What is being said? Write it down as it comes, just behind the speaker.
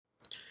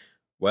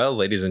Well,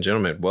 ladies and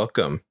gentlemen,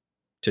 welcome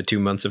to 2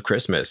 months of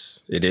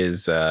Christmas. It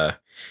is, I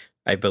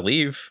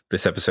believe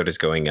this episode is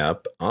going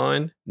up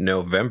on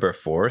November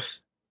 4th.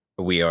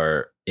 We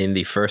are in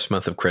the first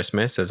month of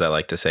Christmas, as I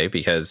like to say,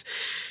 because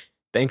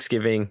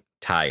Thanksgiving,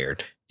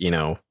 tired.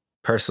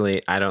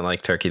 Personally, I don't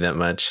like turkey that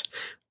much.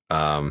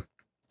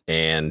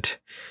 And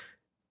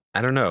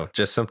I don't know,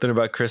 just something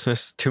about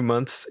Christmas, 2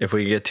 months. If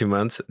we get 2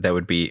 months, that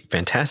would be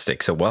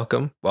fantastic. So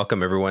welcome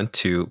everyone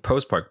to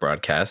Post Park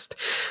Broadcast.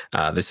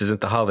 This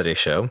isn't the holiday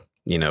show.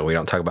 We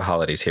don't talk about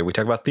holidays here. We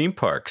talk about theme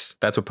parks.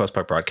 That's what Post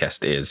Park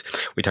Broadcast is.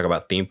 We talk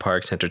about theme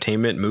parks,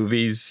 entertainment,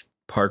 movies,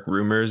 park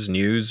rumors,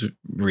 news,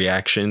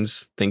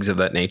 reactions, things of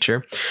that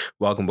nature.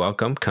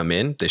 Welcome. Come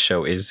in. This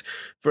show is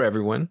for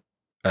everyone.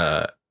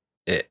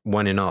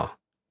 One and all.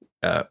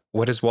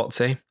 What does Walt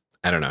say?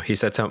 I don't know. He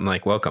said something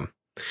like welcome.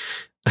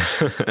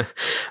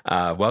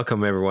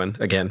 Welcome everyone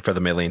again for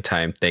the millionth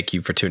time. Thank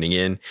you for tuning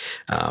in.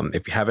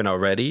 If you haven't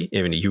already,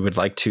 if you would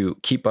like to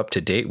keep up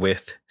to date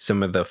with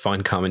some of the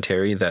fun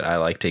commentary that I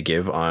like to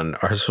give on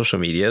our social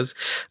medias,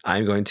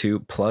 I'm going to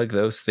plug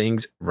those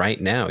things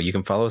right now. You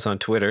can follow us on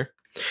Twitter,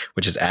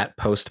 which is at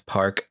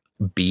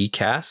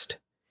postparkbcast,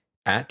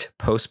 at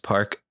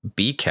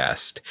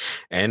postparkbcast,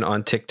 and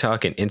on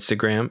TikTok and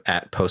Instagram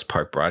at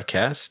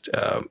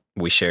postparkbroadcast.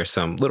 We share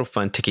some little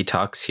fun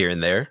TikToks here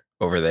and there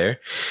over there.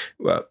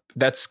 Well,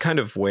 that's kind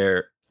of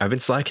where I've been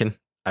slacking.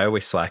 I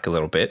always slack a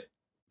little bit,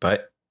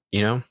 but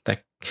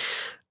that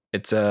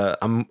it's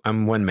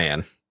I'm one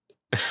man.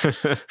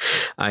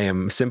 I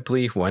am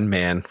simply one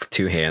man with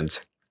two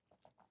hands.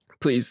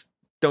 Please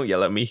don't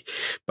yell at me.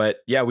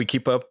 But yeah, we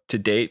keep up to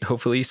date.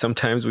 Hopefully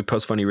sometimes we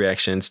post funny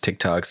reactions,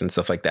 TikToks and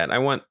stuff like that.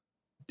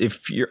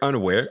 If you're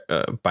unaware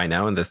by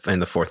now in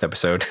the fourth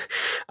episode,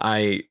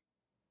 I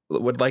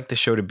would like the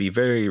show to be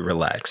very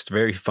relaxed,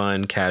 very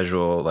fun,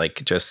 casual,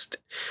 like just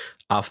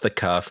off the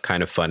cuff,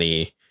 kind of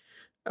funny,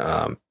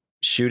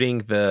 shooting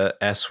the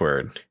S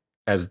word,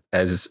 as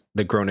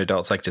the grown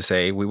adults like to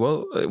say.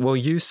 We'll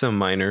use some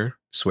minor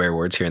swear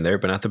words here and there,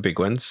 but not the big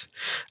ones.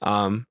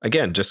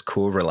 Again, just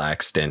cool,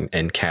 relaxed,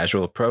 and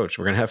casual approach.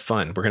 We're gonna have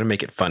fun. We're gonna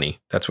make it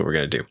funny. That's what we're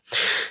gonna do.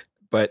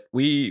 But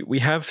we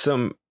have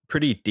some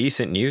pretty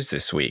decent news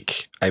this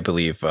week, I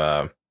believe.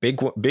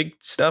 Big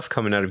stuff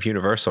coming out of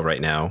Universal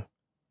right now.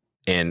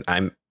 And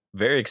I'm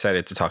very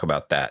excited to talk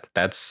about that.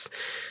 That's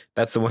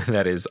the one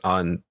that is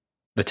on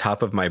the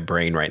top of my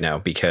brain right now,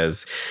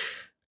 because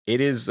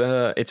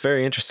it's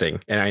very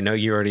interesting. And I know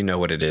you already know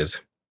what it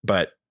is,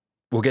 but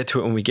we'll get to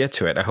it when we get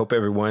to it. I hope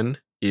everyone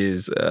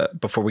is,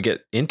 before we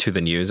get into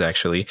the news,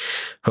 actually,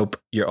 hope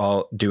you're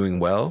all doing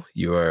well.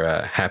 You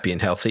are happy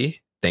and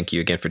healthy. Thank you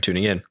again for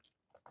tuning in.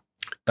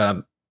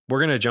 We're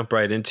going to jump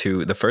right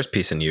into the first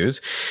piece of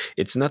news.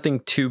 It's nothing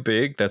too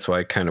big. That's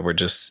why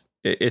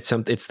it's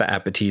the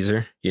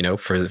appetizer,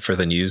 for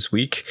the news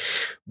week.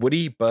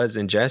 Woody, Buzz,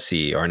 and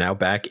Jessie are now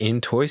back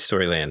in Toy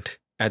Story Land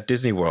at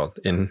Disney World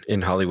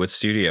in Hollywood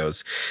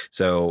Studios.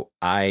 So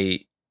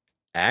I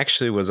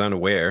actually was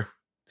unaware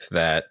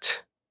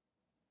that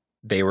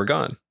they were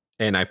gone,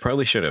 and I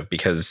probably should have,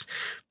 because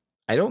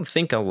I don't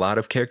think a lot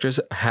of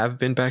characters have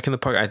been back in the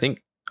park. I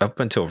think up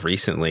until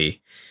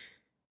recently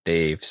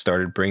they've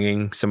started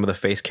bringing some of the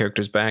face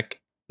characters back.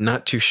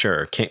 Not too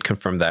sure. Can't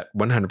confirm that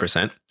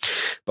 100%.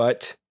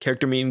 But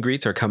character meet and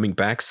greets are coming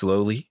back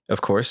slowly, of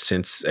course,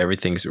 since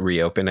everything's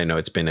reopened. I know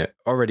it's been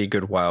already a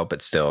good while,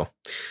 but still,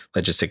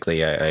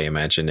 logistically, I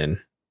imagine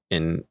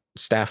in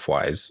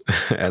staff-wise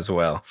as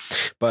well.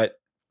 But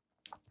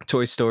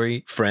Toy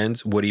Story,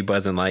 Friends, Woody,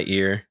 Buzz, and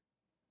Lightyear.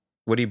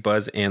 Woody,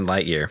 Buzz, and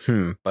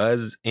Lightyear.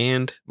 Buzz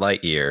and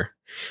Lightyear.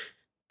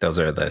 Those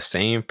are the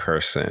same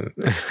person.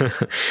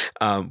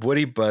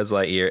 Woody, Buzz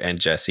Lightyear, and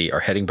Jessie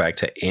are heading back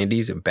to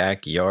Andy's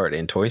backyard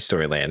in Toy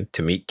Story Land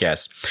to meet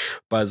guests.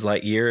 Buzz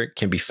Lightyear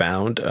can be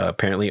found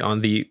apparently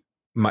on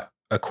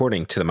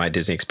according to the My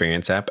Disney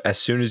Experience app, as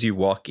soon as you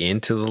walk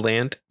into the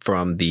land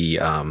from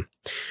the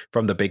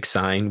big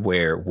sign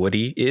where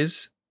Woody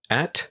is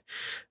at.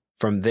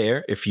 From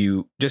there, if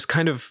you just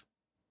kind of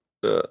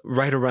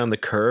right around the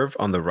curve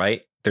on the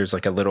right, there's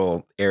like a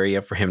little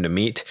area for him to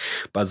meet.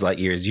 Buzz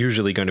Lightyear is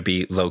usually going to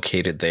be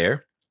located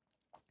there.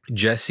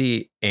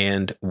 Jessie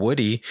and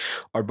Woody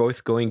are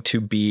both going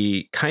to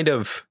be kind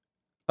of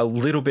a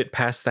little bit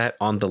past that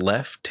on the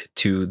left,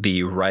 to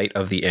the right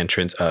of the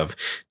entrance of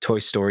Toy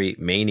Story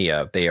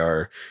Mania. They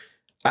are,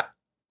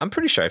 I'm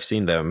pretty sure I've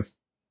seen them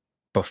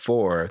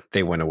before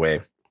they went away.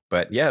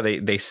 But yeah,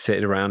 they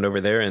sit around over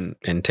there and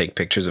take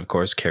pictures, of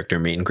course. Character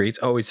meet and greets,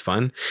 always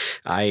fun.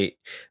 I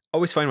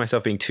always find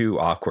myself being too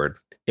awkward.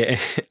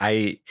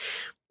 I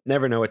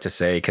never know what to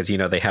say, because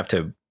they have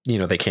to,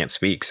 they can't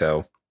speak,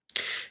 so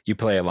you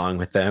play along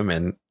with them,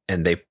 and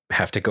they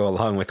have to go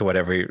along with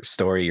whatever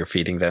story you're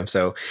feeding them.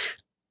 So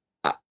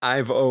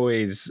I've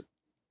always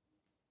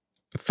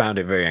found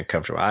it very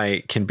uncomfortable.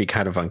 I can be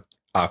kind of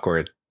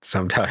awkward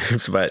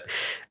sometimes, but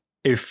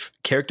if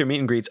character meet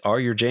and greets are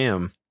your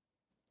jam,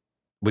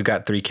 we've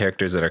got 3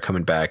 characters that are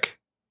coming back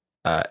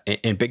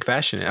in big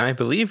fashion, and I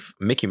believe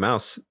Mickey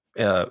Mouse,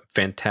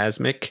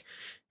 Fantasmic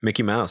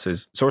Mickey Mouse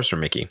is Sorcerer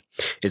Mickey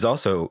is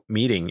also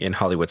meeting in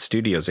Hollywood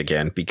studios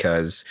again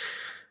because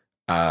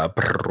I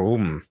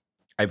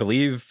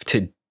believe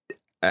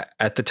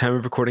at the time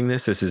of recording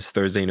this is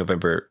Thursday,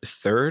 November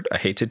 3rd. I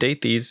hate to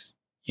date these.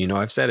 You know,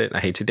 I've said it. I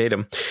hate to date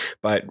them,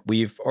 but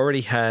we've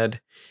already had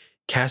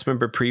cast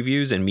member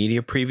previews and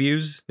media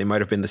previews. They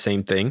might have been the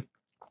same thing.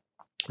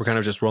 We're kind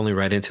of just rolling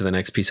right into the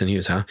next piece of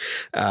news, huh?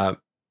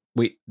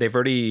 They've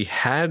already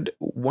had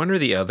one or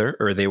the other,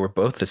 or they were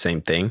both the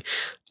same thing.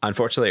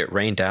 Unfortunately, it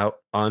rained out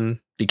on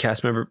the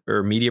cast member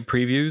or media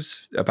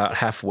previews about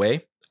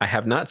halfway. I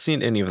have not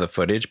seen any of the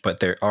footage,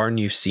 but there are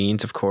new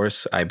scenes, of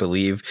course. I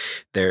believe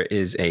there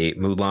is a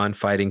Mulan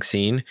fighting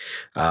scene.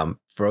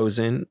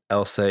 Frozen,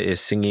 Elsa is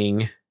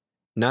singing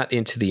not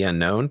Into the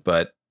Unknown,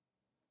 but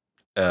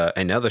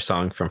another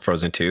song from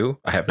Frozen 2.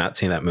 I have not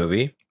seen that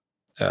movie.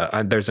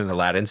 There's an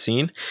Aladdin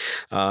scene.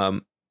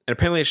 And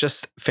apparently it's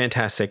just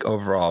fantastic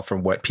overall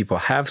from what people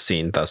have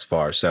seen thus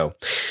far. So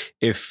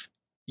if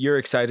you're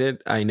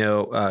excited, I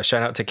know,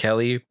 shout out to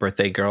Kelly,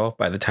 birthday girl,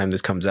 by the time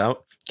this comes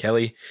out.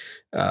 Kelly,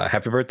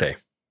 happy birthday.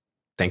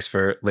 Thanks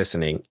for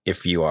listening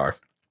if you are.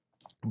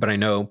 But I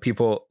know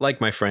people like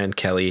my friend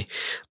Kelly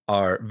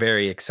are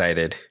very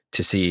excited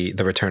to see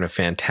the return of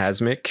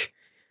Fantasmic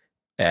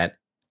at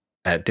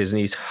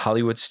Disney's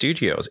Hollywood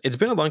Studios. It's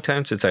been a long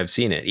time since I've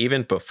seen it,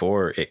 even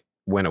before it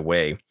went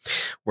away.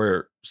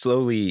 We're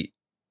slowly,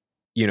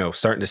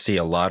 starting to see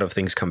a lot of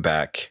things come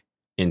back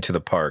into the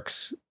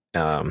parks.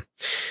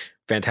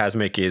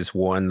 Fantasmic is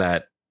one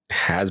that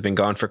has been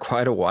gone for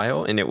quite a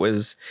while, and it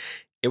was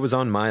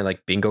on my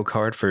bingo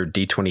card for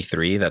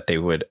D23 that they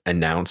would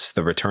announce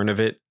the return of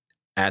it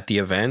at the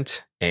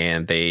event,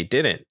 and they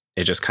didn't.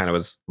 It just kind of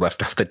was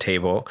left off the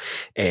table,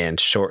 and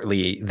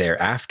shortly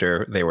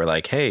thereafter they were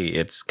like, hey,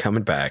 it's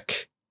coming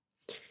back.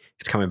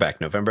 It's coming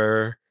back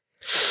November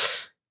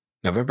 5th,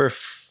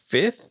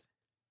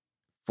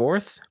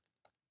 4th.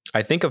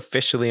 I think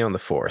officially on the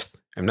 4th.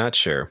 I'm not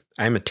sure.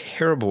 I'm a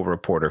terrible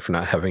reporter for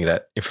not having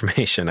that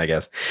information, I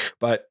guess.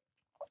 But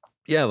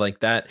yeah, like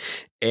that.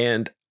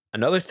 And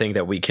another thing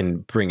that we can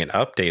bring an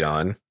update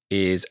on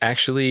is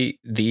actually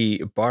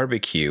the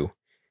barbecue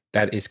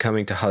that is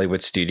coming to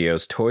Hollywood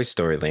Studios Toy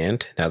Story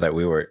Land. Now that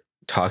we were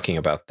talking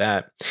about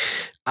that,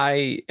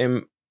 I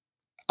am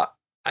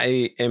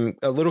a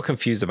little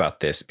confused about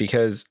this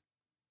because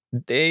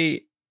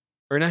they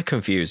are not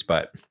confused,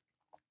 but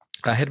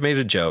I had made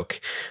a joke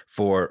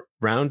for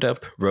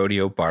Roundup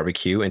Rodeo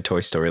Barbecue in Toy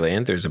Story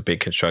Land. There's a big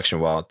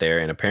construction wall out there,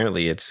 and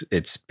apparently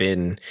it's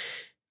been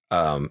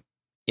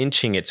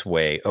inching its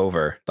way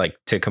over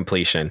to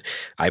completion.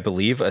 I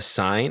believe a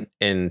sign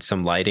and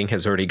some lighting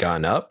has already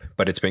gone up,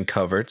 but it's been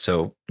covered,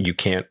 so you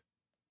can't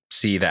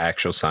see the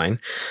actual sign.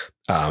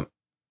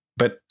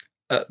 But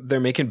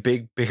they're making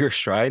bigger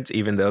strides,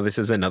 even though this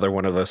is another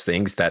one of those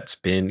things that's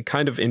been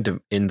kind of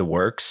in the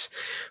works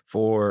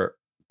for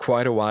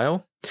quite a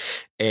while.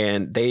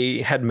 And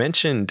they had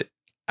mentioned,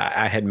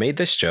 I had made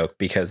this joke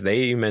because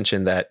they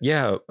mentioned that,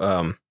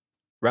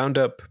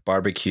 Roundup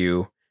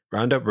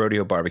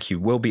Rodeo Barbecue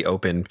will be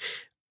open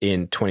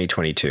in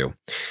 2022.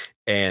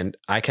 And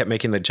I kept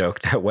making the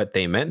joke that what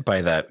they meant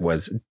by that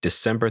was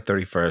December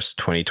 31st,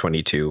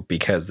 2022,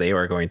 because they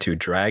are going to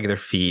drag their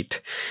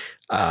feet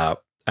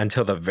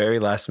until the very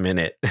last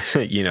minute,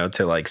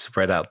 to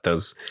spread out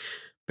those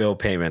bill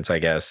payments, I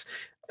guess,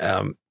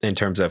 in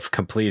terms of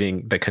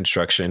completing the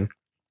construction.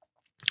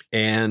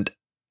 And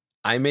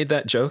I made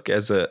that joke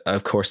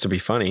of course, to be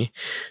funny,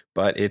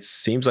 but it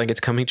seems like it's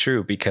coming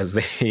true because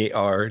they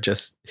are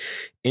just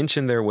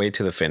inching their way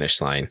to the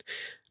finish line.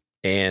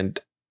 And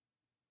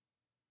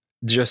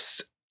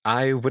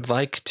I would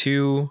like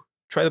to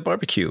try the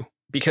barbecue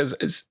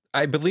because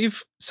I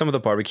believe some of the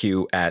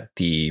barbecue at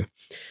the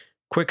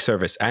quick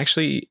service,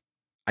 actually,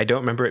 I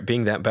don't remember it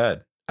being that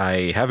bad.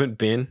 I haven't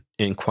been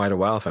in quite a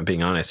while, if I'm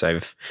being honest.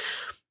 I've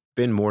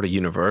been more to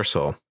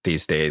Universal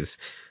these days,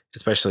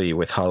 especially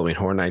with Halloween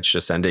Horror Nights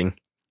just ending.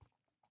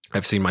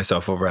 I've seen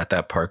myself over at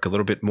that park a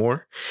little bit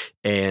more,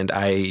 and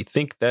I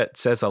think that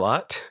says a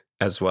lot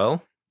as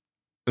well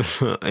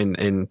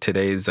in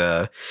today's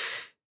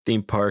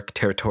theme park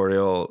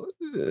territorial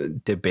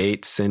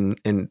debates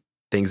and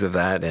things of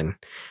that, and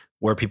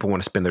where people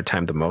want to spend their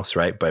time the most,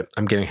 right? But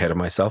I'm getting ahead of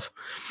myself.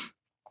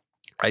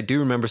 I do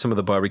remember some of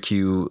the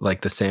barbecue,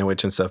 like the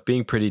sandwich and stuff,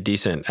 being pretty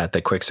decent at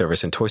the quick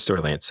service in Toy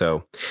Story Land.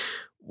 So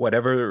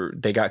whatever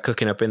they got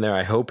cooking up in there,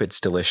 I hope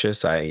it's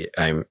delicious.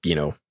 I'm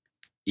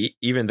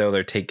even though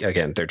they're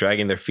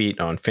dragging their feet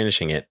on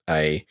finishing it,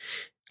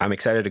 I'm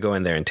excited to go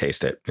in there and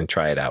taste it and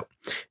try it out,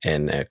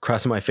 and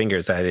crossing my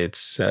fingers that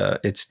it's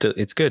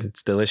good.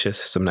 It's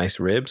delicious. Some nice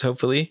ribs,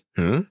 hopefully.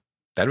 That'd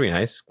be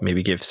nice.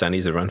 Maybe give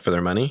Sunny's a run for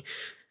their money.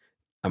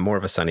 I'm more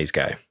of a Sunny's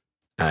guy.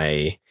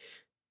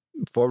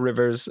 Four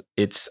Rivers,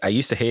 I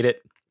used to hate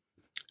it,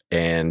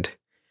 and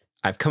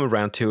I've come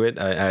around to it.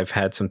 I've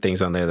had some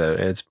things on there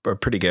that are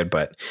pretty good,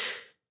 but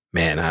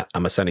man,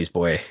 I'm a Sunny's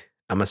boy.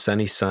 I'm a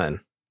Sunny's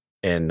son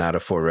and not a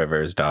Four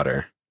Rivers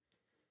daughter.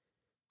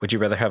 Would you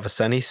rather have a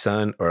Sunny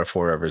son or a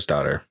Four Rivers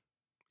daughter?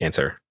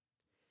 Answer.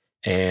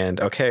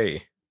 And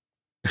okay,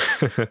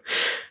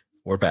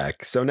 We're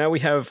back. So now we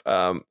have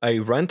a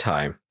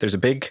runtime. There's a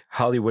big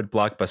Hollywood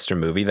blockbuster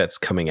movie that's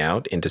coming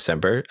out in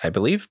December, I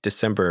believe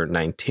December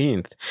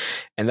 19th,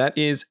 and that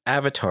is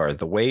Avatar: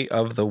 The Way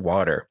of the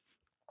Water.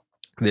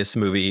 This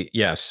movie,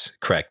 yes,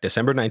 correct,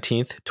 December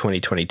 19th,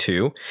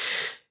 2022.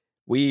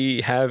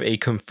 We have a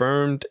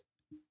confirmed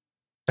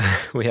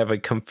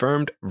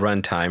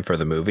runtime for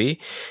the movie,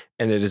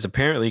 and it is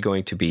apparently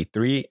going to be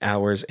 3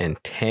 hours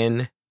and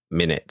 10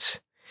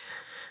 minutes.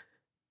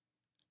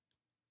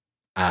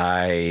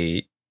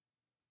 I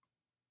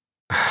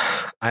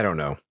don't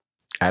know.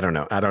 I don't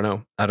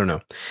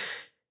know.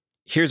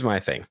 Here's my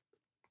thing.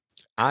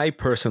 I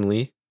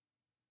personally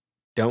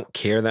don't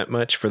care that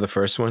much for the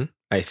first one.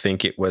 I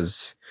think it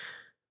was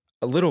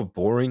a little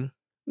boring.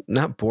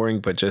 Not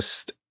boring, but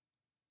just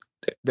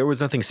there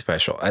was nothing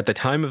special. At the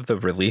time of the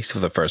release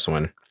of the first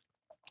one,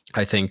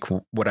 I think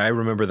what I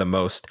remember the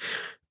most,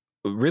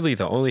 really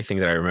the only thing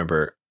that I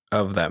remember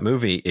of that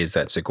movie is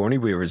that Sigourney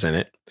Weaver's in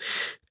it,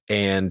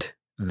 and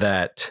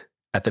that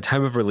at the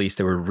time of release,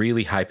 they were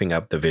really hyping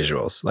up the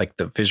visuals, like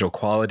the visual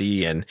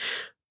quality, and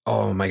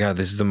oh my God,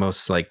 this is the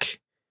most like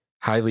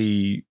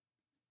highly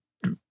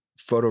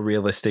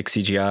photorealistic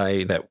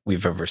CGI that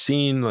we've ever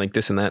seen, like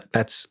this and that.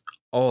 That's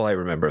all I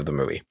remember of the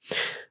movie.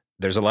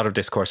 There's a lot of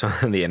discourse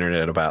on the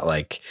internet about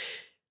like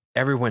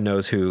everyone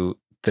knows who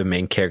the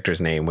main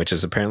character's name, which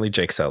is apparently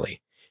Jake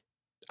Sully.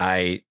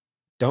 I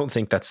don't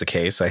think that's the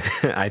case.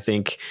 I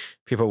think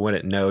people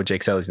wouldn't know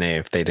Jake Sully's name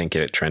if they didn't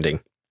get it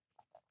trending.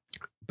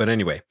 But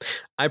anyway,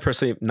 I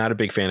personally am not a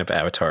big fan of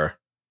Avatar,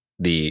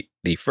 the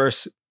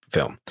first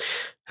film.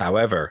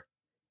 However,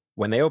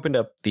 when they opened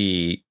up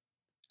the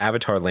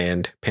Avatar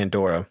land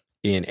Pandora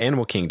in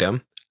Animal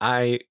Kingdom,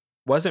 I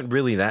wasn't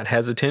really that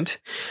hesitant.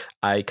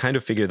 I kind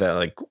of figured that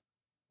like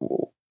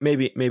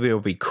maybe it'll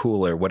be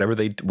cooler,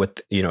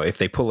 if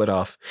they pull it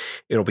off,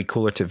 it'll be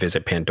cooler to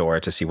visit Pandora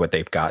to see what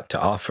they've got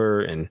to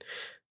offer and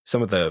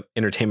some of the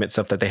entertainment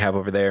stuff that they have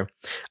over there.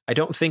 I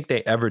don't think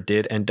they ever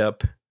did end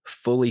up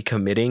fully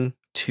committing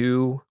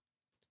to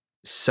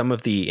some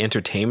of the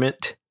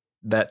entertainment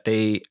that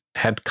they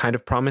had kind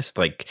of promised.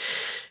 Like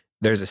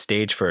there's a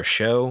stage for a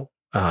show,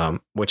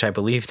 which I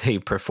believe they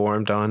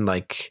performed on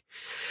like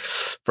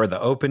for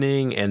the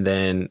opening, and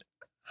then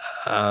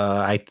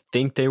I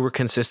think they were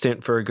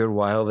consistent for a good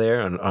while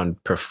there on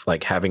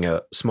like having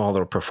a small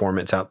little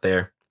performance out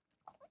there.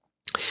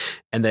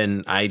 And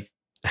then I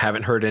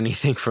haven't heard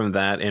anything from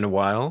that in a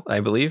while, I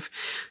believe.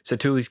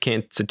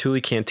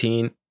 Satuli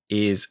Canteen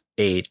is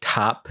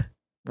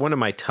one of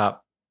my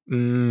top,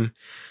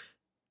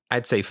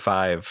 I'd say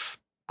 5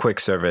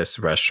 quick service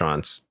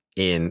restaurants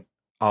in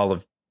all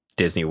of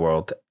Disney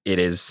World. It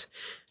is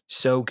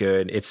so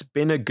good. It's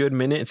been a good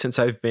minute since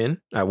I've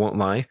been, I won't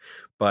lie,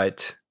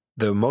 but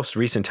the most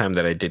recent time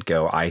that I did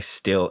go, I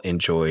still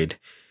enjoyed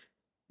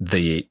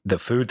the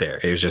food there.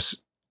 It was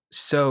just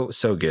so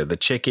good. The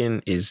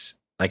chicken is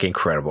like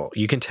incredible.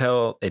 You can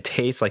tell it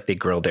tastes like they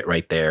grilled it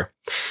right there.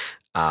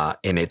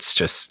 And it's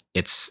just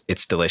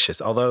it's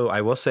delicious. Although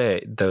I will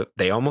say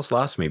they almost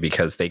lost me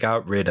because they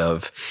got rid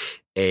of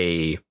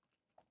a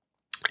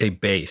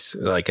base,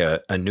 like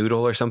a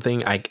noodle or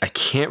something. I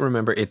can't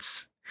remember.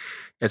 It's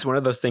one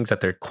of those things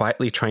that they're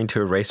quietly trying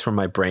to erase from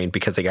my brain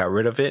because they got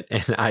rid of it,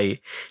 and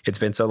it's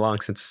been so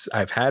long since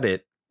I've had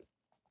it,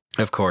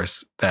 of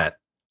course, that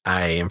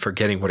I am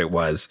forgetting what it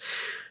was.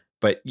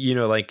 But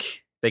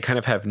like they kind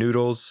of have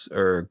noodles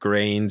or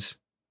grains,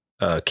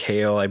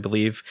 kale, I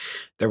believe.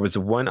 There was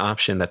one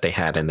option that they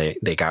had, and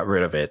they got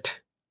rid of it,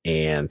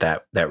 and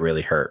that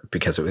really hurt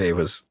because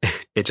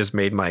it just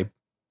made my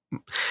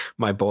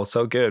bowl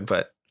so good.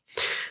 But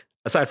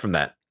aside from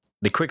that,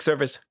 the quick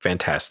service,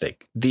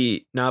 fantastic.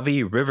 The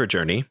Na'vi River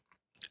Journey,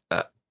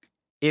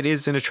 it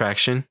is an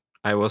attraction.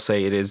 I will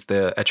say it is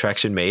the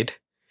attraction made.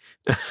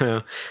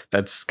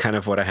 That's kind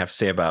of what I have to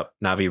say about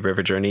Na'vi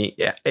River Journey.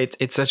 Yeah,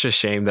 it's such a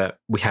shame that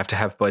we have to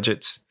have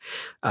budgets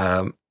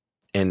and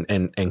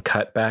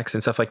cutbacks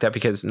and stuff like that,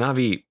 because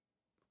Na'vi,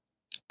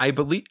 I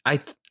believe,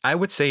 I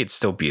would say it's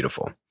still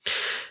beautiful.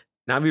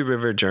 Na'vi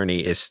River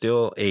Journey is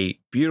still a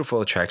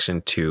beautiful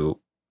attraction to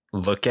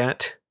look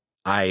at.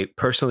 I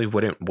personally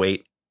wouldn't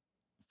wait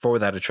for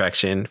that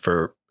attraction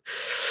for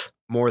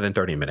more than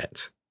 30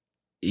 minutes.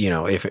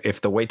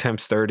 If the wait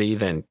time's 30,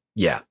 then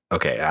yeah,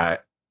 okay,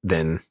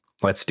 then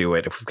let's do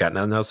it. If we've got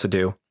nothing else to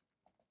do,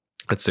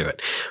 let's do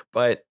it.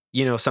 But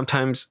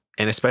sometimes,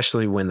 and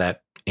especially when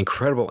that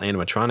incredible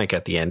animatronic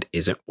at the end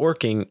isn't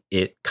working,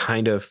 it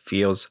kind of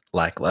feels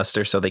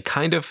lackluster. So they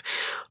kind of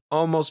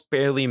almost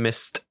barely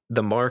missed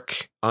the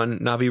mark on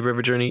Na'vi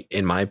River Journey,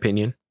 in my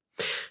opinion.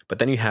 But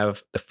then you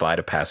have the Flight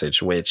of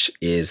Passage, which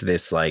is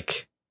this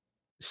like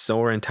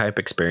Soarin' type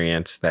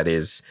experience that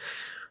is,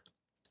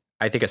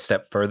 I think, a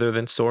step further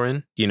than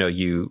Soarin'.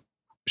 You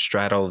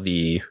straddle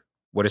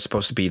what is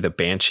supposed to be the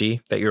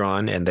Banshee that you're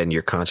on, and then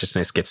your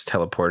consciousness gets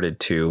teleported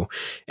to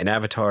an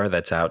avatar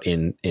that's out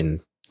in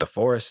the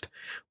forest,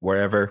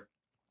 wherever.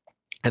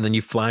 And then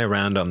you fly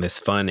around on this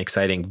fun,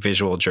 exciting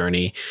visual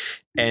journey.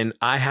 And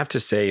I have to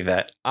say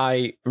that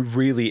I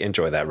really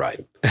enjoy that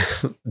ride.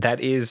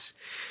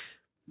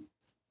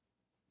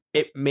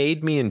 It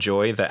made me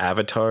enjoy the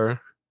Avatar,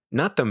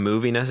 not the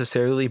movie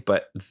necessarily,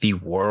 but the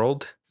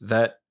world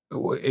that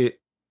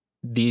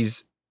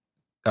these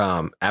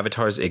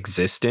avatars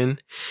exist in.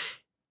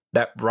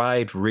 That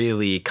ride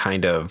really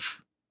kind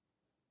of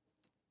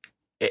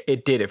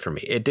it did it for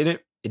me. It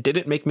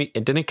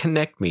didn't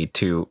connect me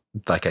to,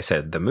 like I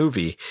said, the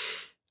movie.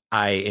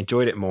 I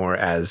enjoyed it more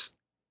as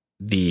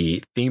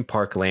the theme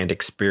park land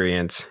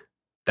experience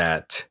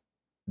that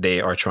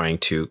they are trying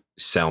to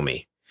sell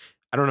me.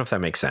 I don't know if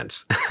that makes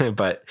sense,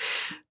 but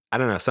I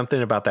don't know.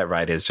 Something about that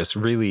ride is just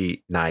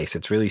really nice.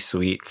 It's really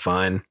sweet,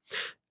 fun,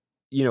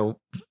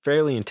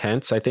 fairly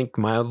intense. I think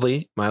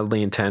mildly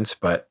intense,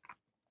 but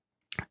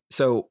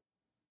so,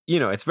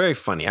 it's very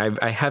funny.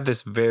 I have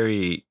this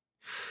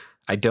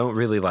I don't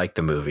really like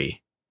the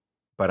movie,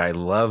 but I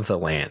love the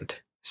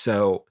land.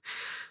 So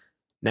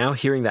now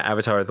hearing that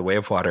Avatar: The Way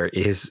of Water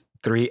is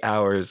 3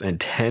 hours and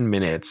 10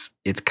 minutes,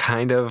 it's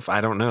kind of,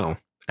 I don't know.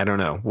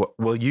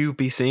 Will you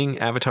be seeing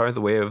Avatar: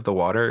 The Way of the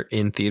Water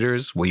in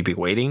theaters? Will you be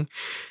waiting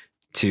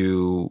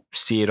to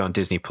see it on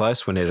Disney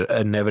Plus when it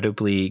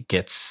inevitably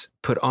gets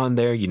put on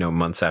there,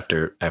 months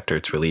after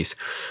its release?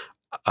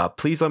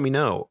 Please let me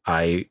know.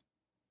 I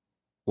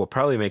will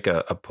probably make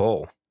a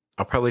poll.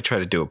 I'll probably try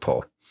to do a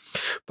poll.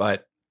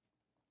 But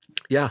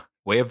yeah,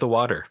 Way of the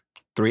Water,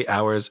 3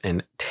 hours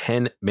and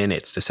 10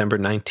 minutes, December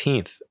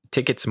 19th.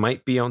 Tickets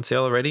might be on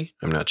sale already.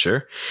 I'm not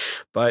sure,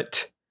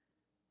 but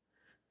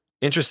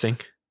interesting.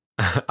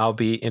 I'll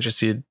be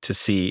interested to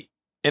see.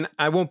 And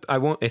I won't,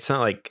 it's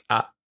not like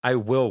I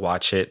will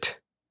watch it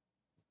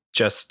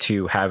just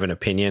to have an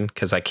opinion,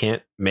 because I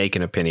can't make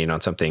an opinion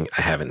on something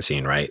I haven't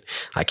seen, right?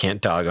 I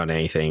can't dog on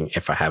anything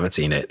if I haven't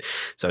seen it.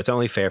 So it's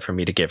only fair for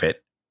me to give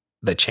it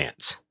the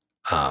chance.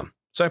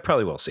 So I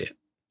probably will see it.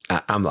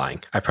 I'm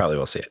lying. I probably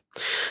will see it.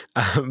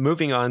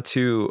 Moving on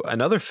to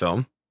another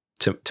film,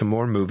 to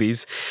more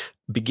movies.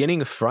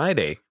 Beginning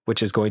Friday,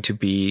 which is going to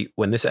be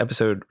when this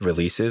episode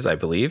releases, I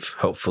believe,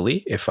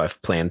 hopefully, if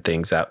I've planned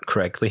things out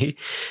correctly,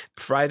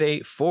 Friday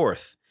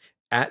 4th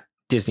at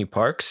Disney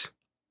Parks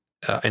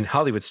and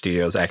Hollywood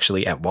Studios,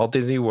 actually at Walt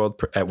Disney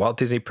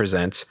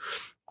Presents,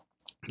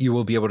 you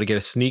will be able to get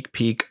a sneak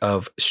peek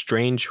of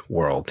Strange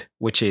World,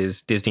 which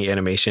is Disney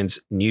Animation's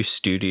new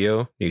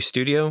studio.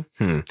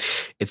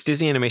 It's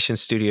Disney Animation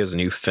Studios'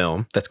 new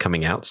film that's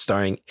coming out,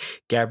 starring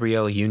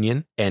Gabrielle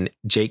Union and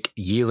Jake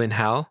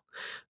Gyllenhaal.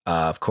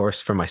 Of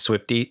course, for my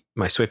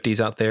Swifties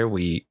out there,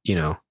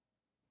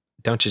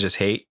 don't you just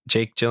hate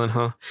Jake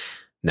Gyllenhaal?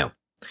 No.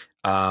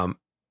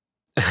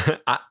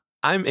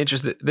 I'm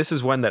interested. This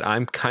is one that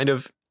I'm kind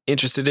of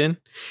interested in.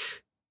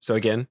 So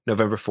again,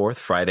 November 4th,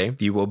 Friday,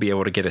 you will be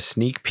able to get a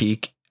sneak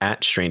peek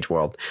at Strange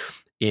World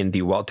in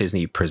the Walt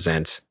Disney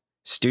Presents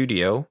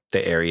studio,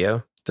 the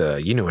area,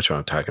 you know which one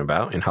I'm talking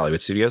about, in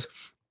Hollywood Studios.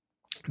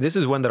 This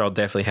is one that I'll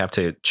definitely have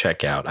to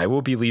check out. I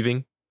will be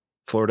leaving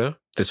Florida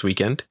this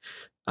weekend,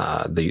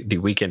 the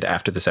weekend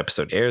after this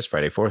episode airs,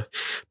 Friday 4th.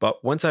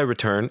 But once I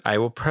return, I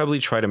will probably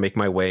try to make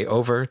my way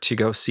over to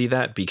go see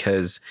that,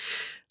 because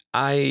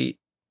let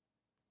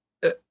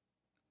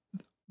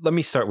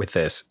me start with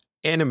this.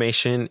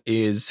 Animation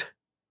is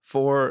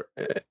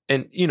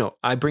and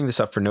I bring this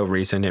up for no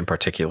reason in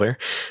particular,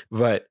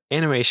 but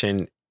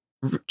animation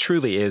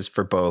truly is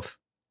for both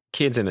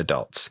kids and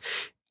adults.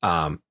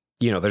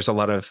 There's a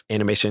lot of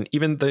animation,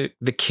 even the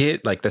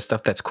kid, like the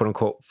stuff that's quote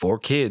unquote for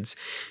kids,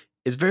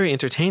 is very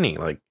entertaining.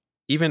 Like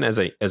even as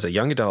a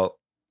young adult,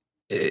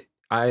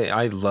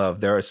 I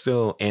love, there are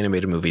still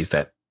animated movies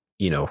that,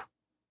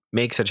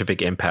 make such a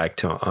big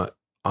impact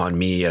on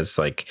me as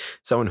like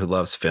someone who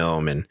loves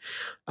film, and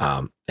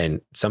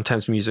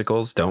sometimes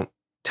musicals. Don't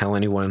tell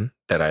anyone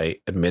that I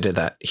admitted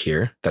that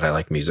here, that I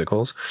like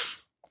musicals.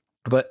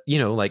 But,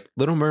 like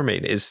Little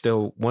Mermaid is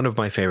still one of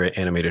my favorite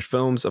animated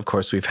films. Of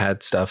course, we've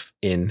had stuff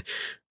in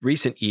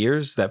recent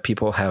years that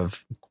people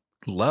have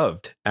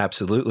loved.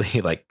 Absolutely.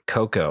 Like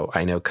Coco.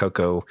 I know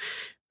Coco,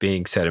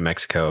 being set in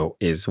Mexico,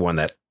 is one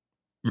that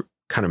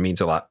kind of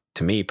means a lot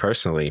to me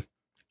personally.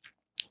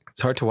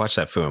 It's hard to watch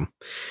that film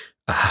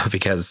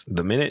because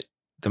the minute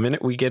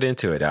we get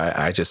into it,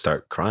 I just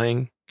start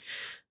crying,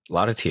 a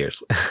lot of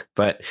tears.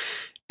 But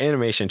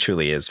animation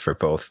truly is for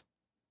both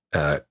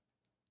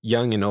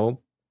young and old,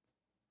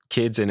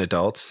 kids and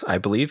adults, I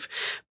believe.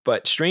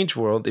 But Strange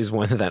World is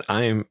one that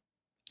I'm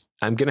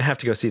gonna have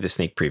to go see the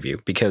sneak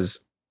preview,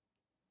 because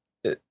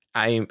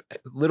I'm a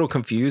little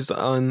confused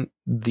on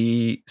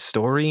the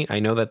story. I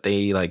know that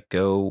they like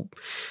go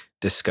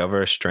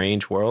discover a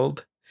strange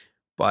world,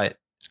 but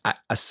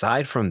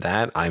aside from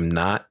that, I'm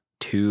not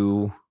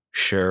too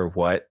sure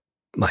what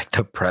like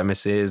the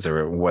premise is,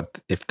 or what,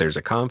 if there's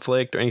a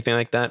conflict or anything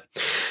like that.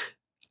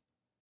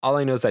 All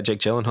I know is that Jake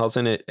Gyllenhaal's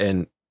in it,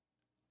 and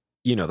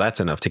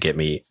that's enough to get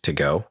me to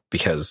go,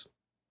 because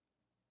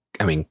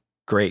I mean,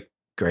 great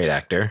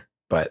actor.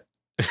 But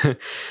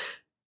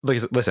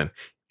listen,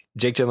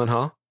 Jake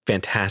Gyllenhaal,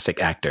 fantastic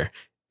actor.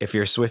 If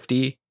you're a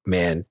Swiftie,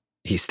 man,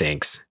 he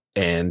stinks.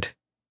 And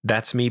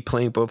that's me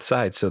playing both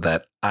sides so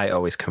that I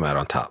always come out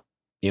on top.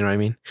 You know what I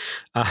mean?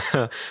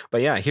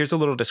 But yeah, here's a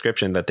little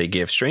description that they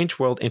give. Strange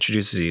World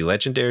introduces a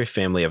legendary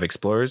family of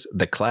explorers,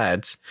 the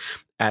Clads,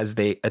 as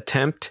they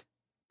attempt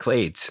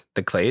Clades,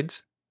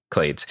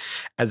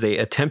 as they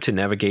attempt to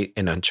navigate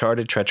an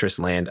uncharted, treacherous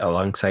land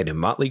alongside a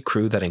motley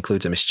crew that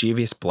includes a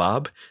mischievous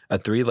blob, a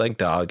three-legged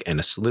dog, and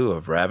a slew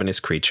of ravenous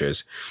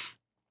creatures.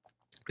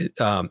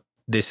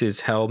 This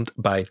is helmed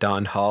by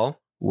Don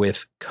Hall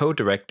with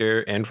co-director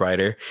and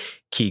writer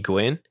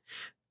KIDZONE,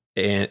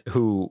 and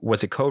who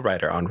was a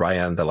co-writer on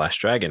Raya and the Last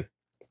Dragon.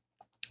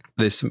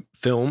 This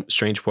film,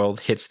 Strange World,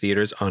 hits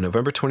theaters on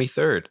November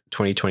 23rd,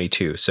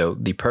 2022. So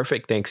the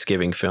perfect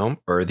Thanksgiving film,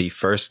 or the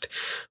first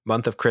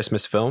month of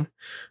Christmas film,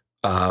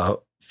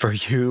 for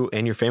you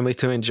and your family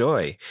to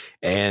enjoy.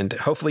 And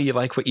hopefully you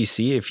like what you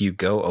see if you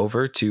go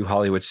over to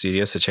Hollywood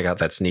Studios to check out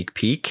that sneak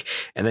peek,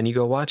 and then you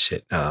go watch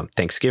it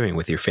Thanksgiving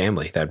with your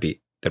family. That'd be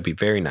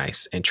very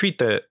nice. And treat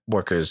the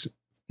workers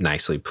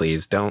nicely,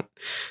 please. Don't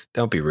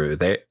be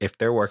rude. If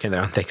they're working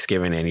there on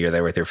Thanksgiving and you're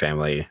there with your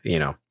family,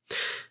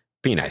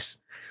 be nice.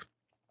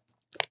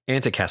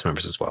 And to cast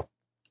members as well.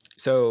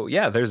 So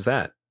yeah, there's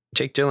that.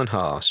 Jake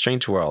Gyllenhaal,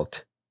 Strange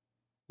World.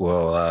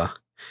 We'll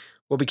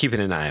be keeping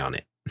an eye on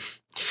it.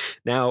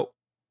 Now,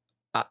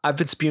 I've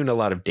been spewing a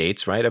lot of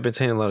dates, right? I've been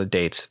saying a lot of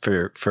dates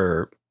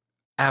for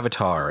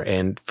Avatar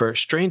and for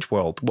Strange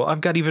World. Well,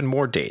 I've got even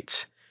more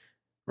dates,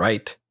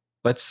 right?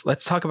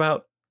 Let's talk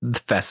about the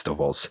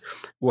festivals.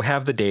 We'll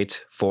have the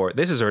dates for,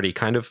 this is already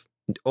kind of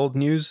old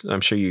news.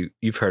 I'm sure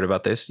you've heard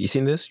about this. You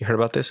seen this? You heard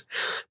about this?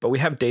 But we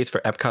have dates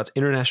for Epcot's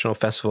International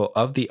Festival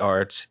of the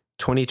Arts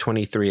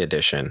 2023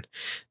 edition.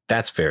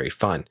 That's very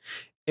fun.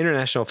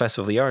 International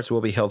Festival of the Arts will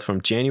be held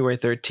from January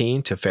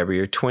 13th to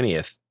February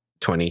 20th,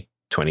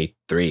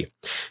 2023.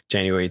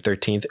 January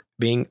 13th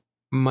being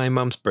my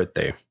mom's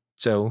birthday.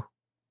 So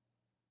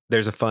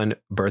there's a fun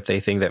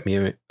birthday thing that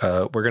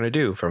we're going to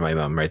do for my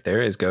mom right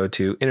there is go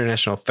to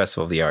International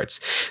Festival of the Arts.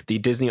 The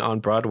Disney on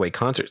Broadway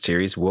concert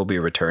series will be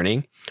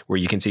returning, where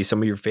you can see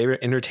some of your favorite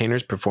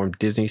entertainers perform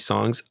Disney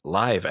songs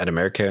live at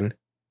America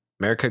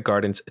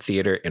Gardens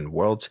Theater and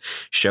World's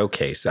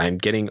Showcase. I'm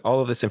getting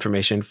all of this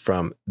information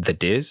from The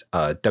Diz,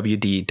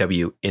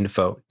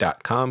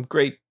 wdwinfo.com.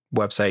 Great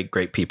website,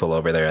 great people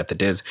over there at The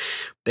Diz.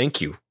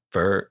 Thank you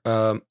for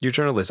your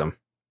journalism.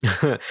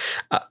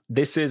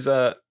 This is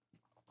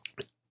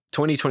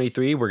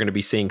 2023, we're going to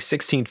be seeing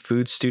 16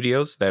 food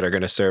studios that are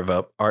going to serve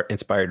up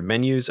art-inspired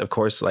menus. Of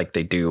course, like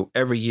they do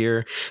every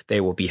year,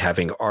 they will be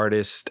having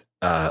artists.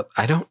 So,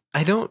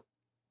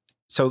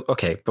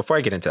 okay, before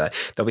I get into that,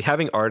 they'll be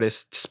having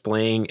artists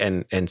displaying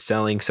and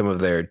selling some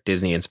of their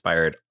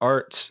Disney-inspired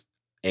art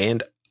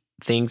and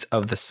things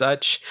of the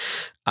such.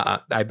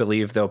 I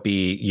believe there'll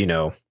be,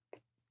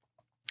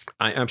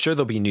 I'm sure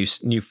there'll be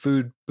new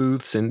food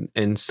booths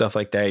and stuff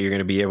like that. You're going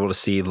to be able to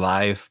see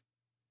live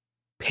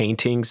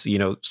paintings.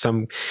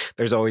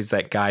 There's always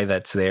that guy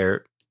that's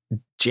there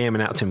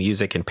jamming out to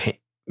music and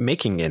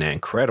making an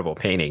incredible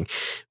painting,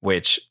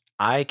 which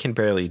I can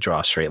barely draw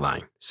a straight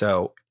line.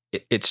 So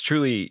it's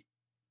truly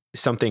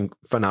something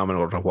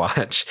phenomenal to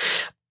watch.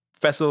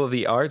 Festival of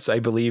the Arts, I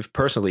believe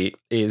personally,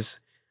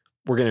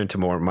 we're getting into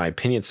more of my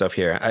opinion stuff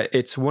here.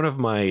 It's one of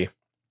the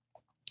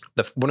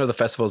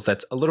festivals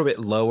that's a little bit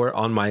lower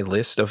on my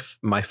list of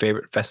my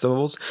favorite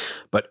festivals,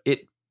 but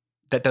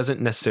that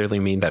doesn't necessarily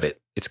mean that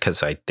it's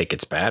because I think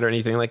it's bad or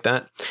anything like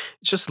that.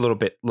 It's just a little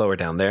bit lower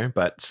down there,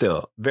 but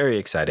still very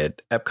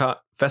excited. Epcot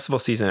festival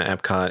season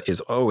at Epcot is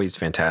always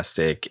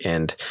fantastic.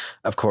 And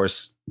of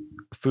course,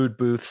 food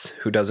booths,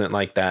 who doesn't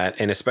like that?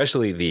 And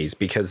especially these,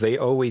 because they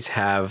always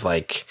have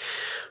like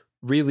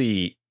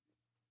really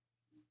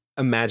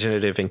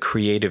imaginative and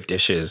creative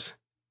dishes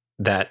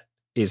that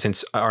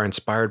are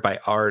inspired by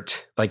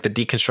art, like the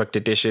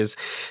deconstructed dishes.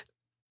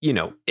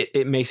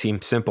 It may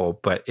seem simple,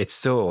 but it's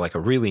still like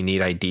a really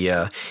neat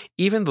idea.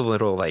 Even the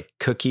little like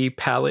cookie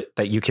palette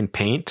that you can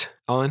paint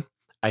on,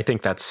 I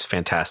think that's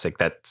fantastic.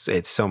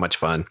 It's so much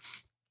fun.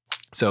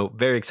 So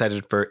very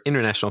excited for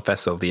International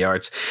Festival of the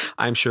Arts.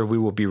 I'm sure we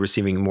will be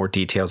receiving more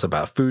details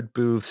about food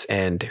booths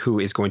and who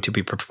is going to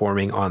be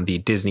performing on the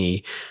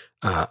Disney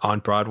on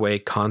Broadway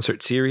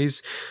concert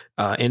series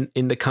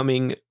in the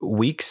coming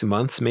weeks,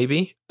 months,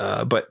 maybe.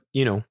 But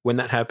when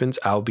that happens,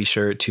 I'll be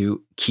sure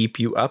to keep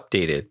you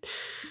updated.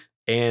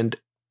 And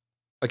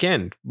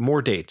again,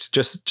 more dates,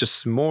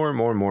 just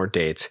more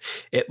dates.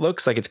 It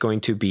looks like it's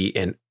going to be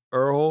an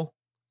Earl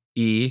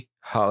E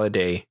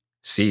holiday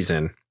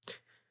season.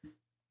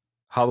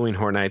 Halloween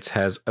Horror Nights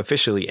has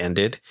officially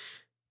ended.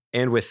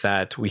 And with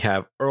that, we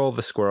have Earl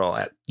the Squirrel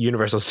at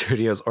Universal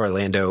Studios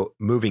Orlando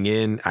moving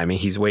in. I mean,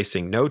 he's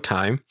wasting no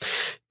time,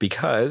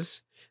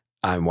 because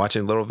I'm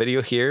watching a little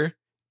video here.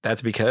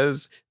 That's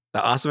because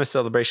the awesomest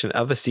celebration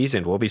of the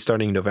season will be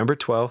starting November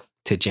 12th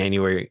to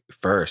January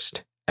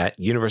 1st at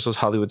Universal's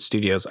Hollywood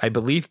Studios. I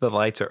believe the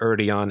lights are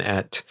already on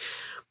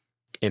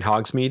in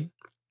Hogsmeade.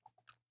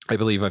 I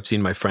believe I've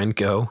seen my friend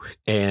go,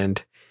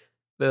 and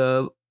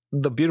the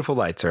beautiful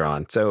lights are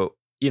on. So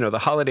the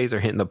holidays are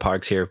hitting the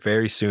parks here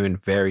very soon,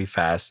 very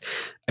fast.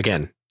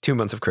 Again, 2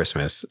 months of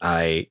Christmas.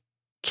 I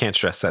can't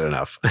stress that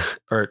enough.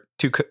 Or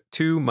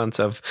 2 months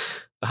of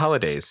the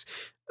holidays,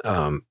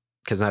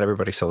 because not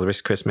everybody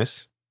celebrates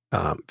Christmas.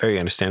 Very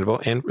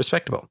understandable and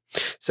respectable.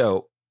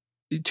 So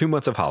 2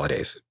 months of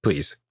holidays,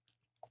 please.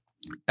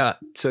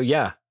 So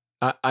yeah,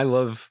 I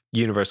love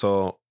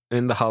Universal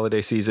in the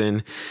holiday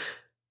season.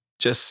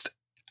 Just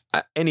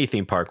any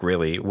theme park,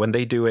 really. When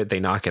they do it, they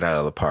knock it out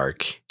of the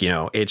park.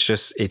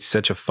 It's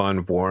such a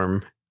fun,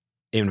 warm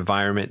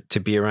environment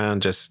to be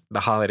around. Just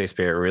the holiday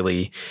spirit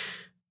really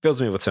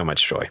fills me with so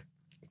much joy.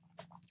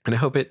 And I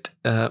hope it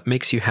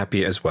makes you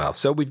happy as well.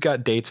 So we've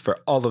got dates for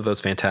all of those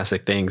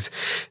fantastic things.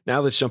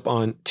 Now let's jump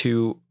on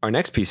to our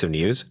next piece of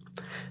news.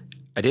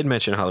 I did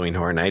mention Halloween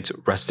Horror Nights.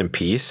 Rest in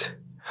peace.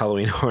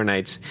 Halloween Horror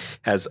Nights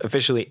has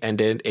officially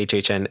ended,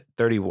 HHN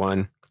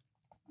 31.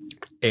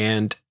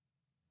 And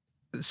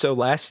so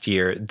last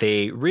year,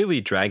 they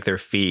really dragged their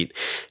feet,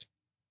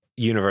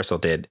 Universal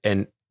did,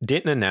 and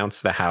didn't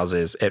announce the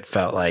houses. It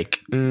felt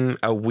like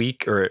a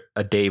week or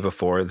a day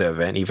before the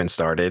event even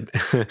started.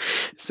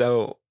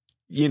 So,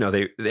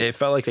 they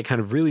felt like they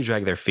kind of really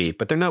dragged their feet,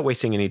 but they're not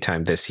wasting any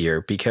time this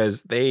year,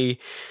 because they,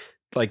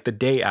 like the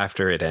day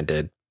after it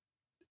ended,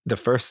 the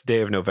first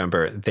day of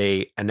November,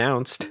 they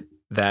announced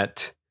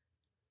that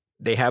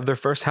they have their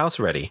first house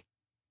ready.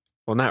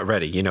 Well, not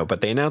ready,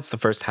 but they announced the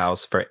first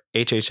house for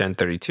HHN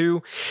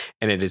 32,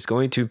 and it is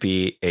going to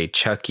be a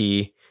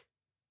Chucky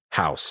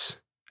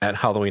house at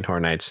Halloween Horror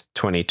Nights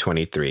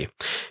 2023.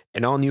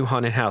 An all-new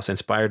haunted house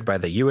inspired by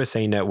the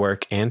USA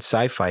Network and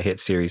sci-fi hit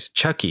series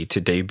Chucky to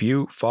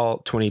debut fall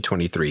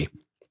 2023.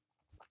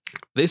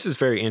 This is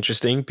very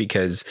interesting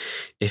because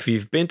if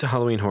you've been to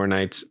Halloween Horror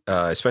Nights,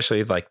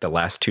 especially like the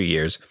last 2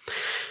 years,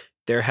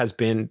 there has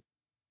been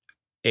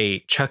a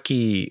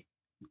Chucky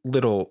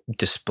little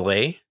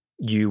display.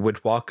 You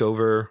would walk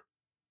over.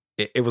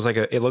 It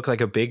looked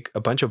like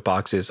a bunch of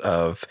boxes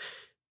of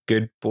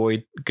good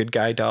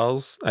guy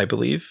dolls, I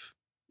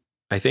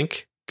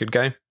think good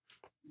guy.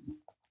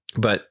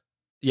 But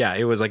yeah,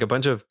 it was like a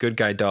bunch of good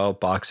guy doll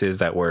boxes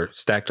that were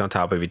stacked on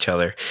top of each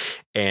other.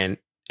 And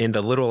in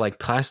the little like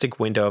plastic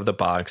window of the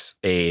box,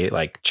 a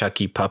like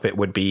Chucky puppet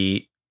would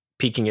be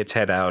peeking its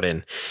head out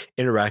and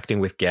interacting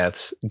with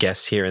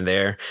guests here and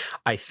there.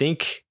 I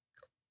think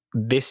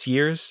this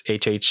year's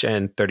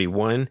HHN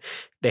 31,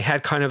 they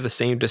had kind of the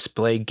same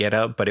display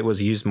getup, but it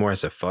was used more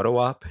as a photo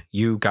op.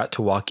 You got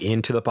to walk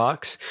into the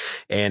box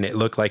and it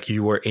looked like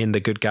you were in the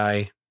good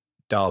guy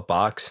doll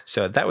box.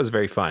 So that was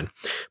very fun.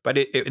 But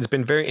it's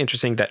been very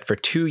interesting that for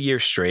 2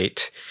 years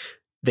straight,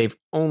 they've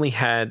only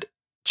had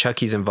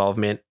Chucky's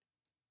involvement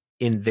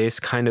in this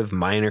kind of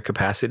minor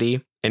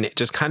capacity. And it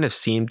just kind of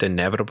seemed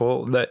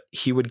inevitable that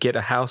he would get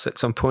a house at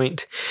some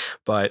point.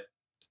 But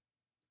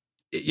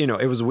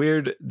it was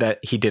weird that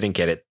he didn't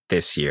get it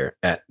this year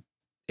at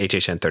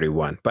HHN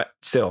 31, but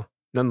still,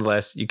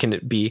 nonetheless, you can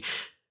be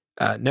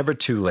never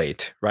too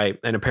late, right?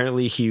 And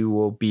apparently he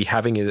will be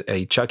having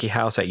a Chucky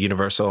house at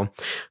Universal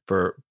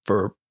for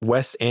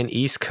West and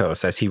East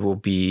Coast, as he will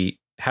be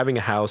having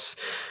a house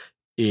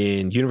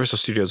in Universal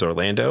Studios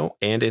Orlando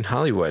and in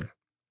Hollywood.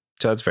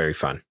 So that's very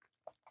fun.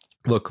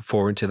 Look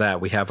forward to that.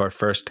 We have our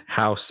first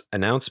house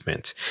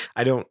announcement.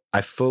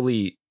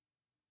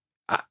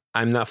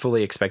 I'm not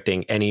fully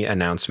expecting any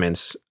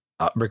announcements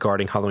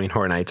regarding Halloween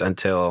Horror Nights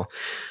until,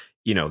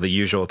 the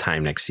usual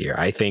time next year.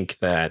 I think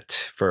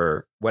that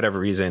for whatever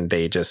reason,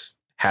 they just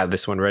had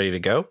this one ready to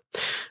go.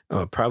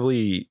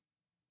 Probably,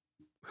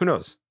 who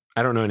knows?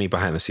 I don't know any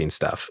behind the scenes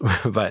stuff,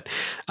 but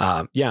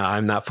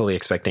I'm not fully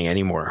expecting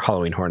any more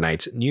Halloween Horror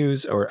Nights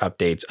news or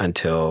updates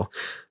until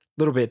a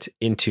little bit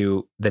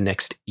into the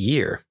next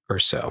year or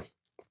so.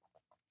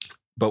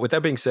 But with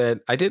that being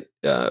said, I did,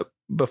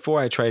 before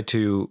I tried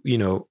to,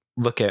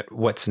 look at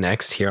what's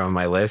next here on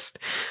my list,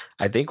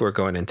 I think we're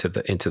going into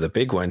the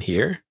big one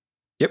here.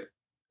 Yep.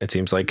 It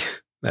seems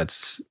like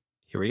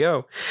here we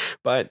go.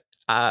 But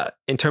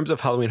in terms of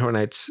Halloween Horror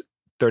Nights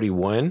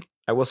 31,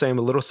 I will say I'm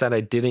a little sad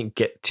I didn't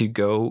get to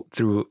go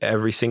through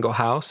every single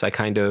house. I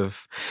kind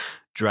of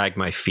dragged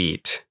my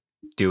feet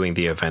doing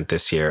the event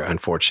this year,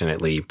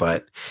 unfortunately.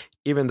 But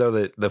even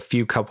though the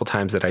few couple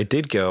times that I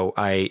did go,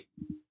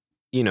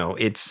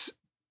 it's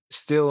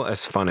still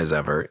as fun as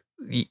ever.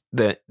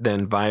 The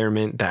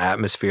environment, the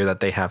atmosphere that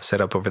they have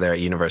set up over there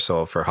at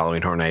Universal for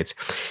Halloween Horror Nights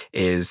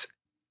is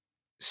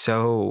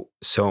so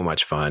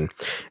much fun.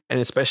 And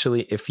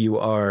especially if you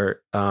are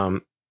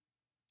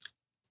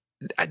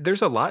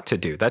there's a lot to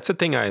do. That's the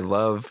thing I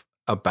love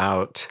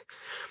about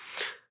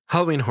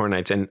Halloween Horror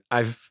Nights. And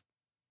I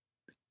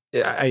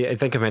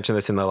think I mentioned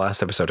this in the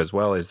last episode as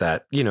well, is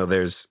that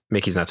there's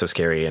Mickey's Not So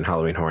Scary and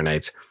Halloween Horror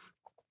Nights,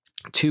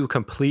 two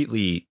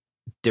completely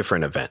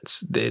different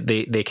events.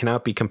 They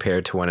cannot be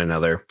compared to one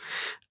another.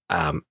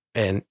 And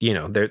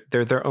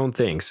they're their own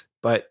things.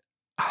 But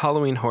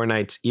Halloween Horror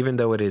Nights, even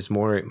though it is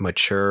more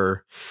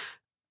mature,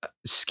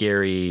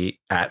 scary,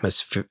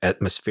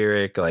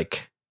 atmospheric,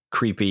 like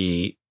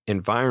creepy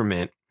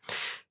environment,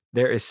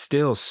 there is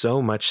still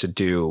so much to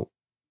do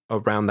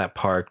around that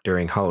park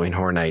during Halloween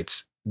Horror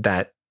Nights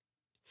that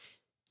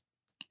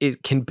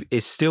it can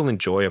is still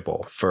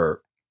enjoyable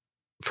for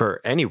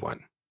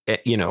anyone.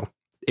 You know,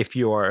 if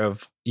you are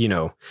of, you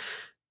know,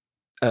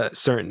 a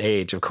certain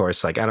age, of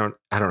course, like I don't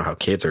know how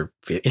kids are,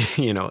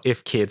 you know,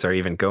 if kids are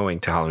even going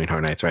to Halloween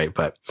Horror Nights, right?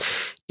 But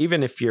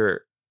even if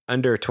you're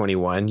under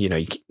 21, you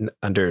know,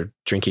 under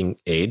drinking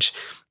age,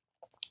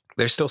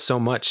 there's still so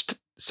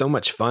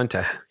much fun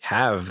to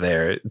have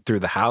there through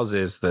the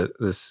houses, the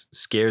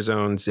scare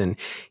zones, and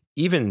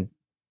even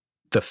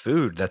the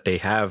food that they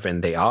have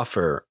and they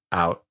offer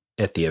out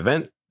at the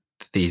event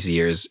these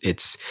years.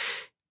 It's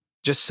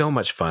just so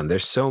much fun.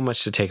 There's so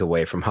much to take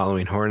away from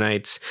Halloween Horror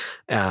Nights.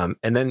 And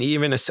then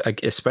even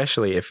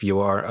especially if you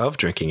are of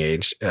drinking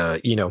age,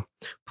 you know,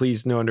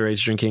 please no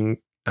underage drinking.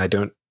 I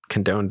don't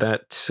condone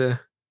that,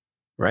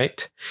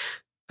 right?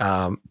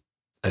 I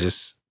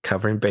just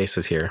covering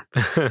bases here.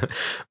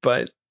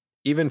 But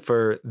even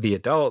for the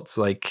adults,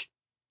 like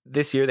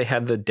this year they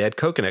had the Dead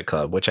Coconut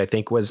Club, which I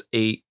think was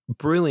a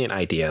brilliant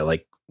idea.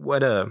 Like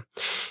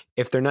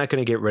if they're not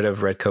going to get rid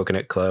of Red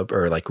Coconut Club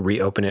or like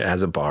reopen it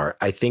as a bar,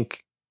 I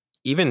think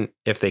even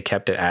if they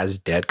kept it as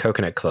Dead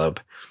Coconut Club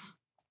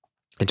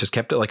and just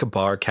kept it like a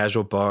bar,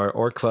 casual bar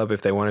or club,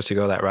 if they wanted to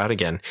go that route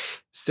again,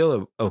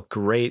 still a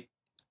great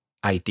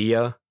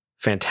idea.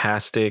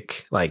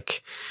 Fantastic,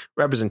 like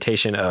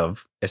representation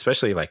of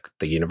especially like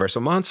the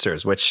Universal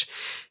monsters, which,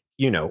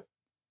 you know,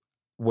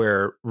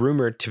 we're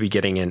rumored to be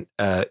getting in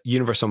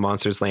Universal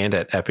Monsters Land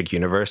at Epic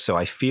Universe. So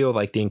I feel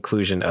like the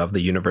inclusion of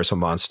the Universal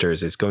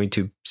monsters is going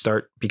to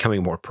start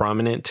becoming more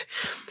prominent.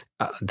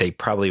 They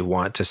probably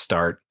want to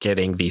start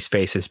getting these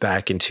faces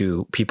back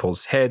into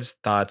people's heads,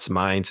 thoughts,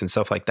 minds, and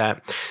stuff like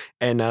that.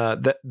 And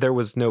there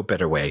was no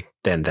better way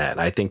than that.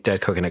 I think Dead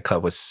Coconut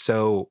Club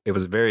it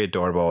was very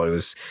adorable. It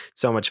was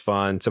so much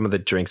fun. Some of the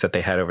drinks that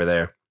they had over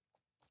there,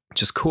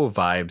 just cool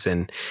vibes.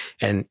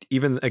 And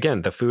even,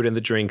 again, the food and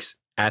the drinks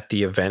at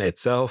the event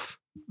itself,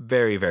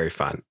 very, very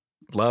fun.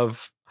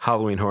 Love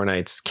Halloween Horror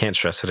Nights. Can't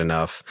stress it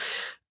enough.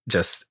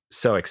 Just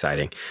so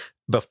exciting.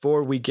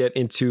 Before we get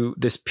into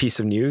this piece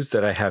of news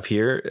that I have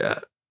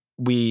here,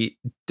 we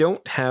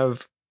don't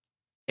have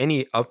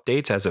any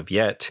updates as of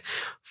yet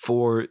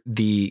for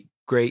the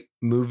great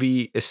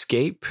movie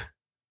Escape,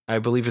 I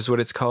believe is what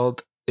it's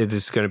called. It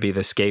is going to be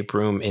the escape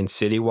room in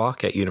City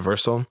Walk at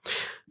Universal.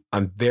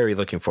 I'm very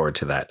looking forward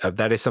to that.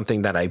 That is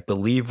something that I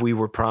believe we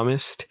were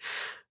promised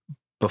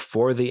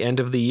before the end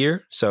of the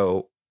year.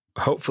 So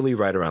hopefully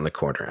right around the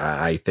corner.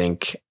 I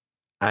think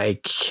I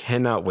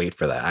cannot wait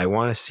for that. I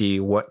want to see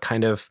what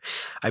kind of,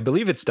 I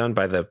believe it's done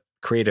by the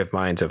creative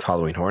minds of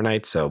Halloween Horror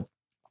Nights. So,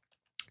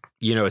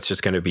 you know, it's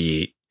just going to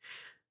be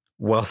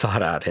well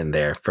thought out in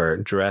there for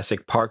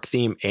Jurassic Park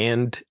theme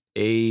and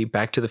a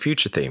Back to the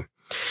Future theme.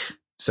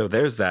 So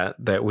there's that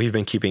we've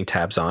been keeping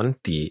tabs on,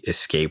 the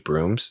escape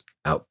rooms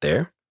out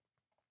there.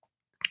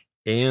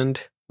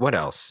 And what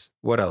else?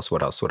 I'm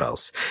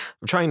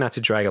trying not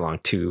to drag along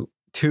too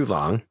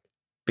long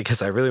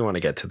because I really want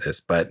to get to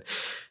this, but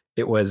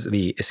it was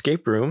the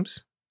escape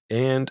rooms,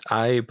 and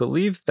I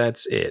believe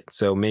that's it.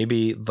 So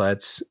maybe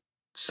let's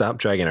stop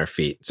dragging our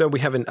feet. So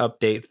we have an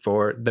update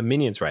for the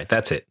Minions ride.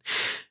 That's it.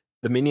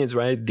 The Minions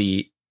ride,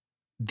 the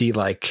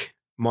like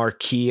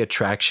marquee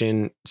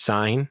attraction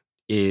sign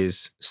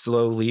is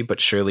slowly but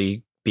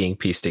surely being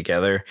pieced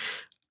together.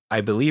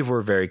 I believe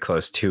we're very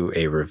close to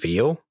a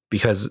reveal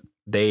because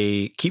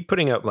they keep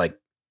putting up like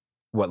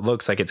what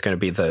looks like it's going to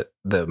be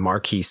the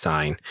marquee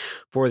sign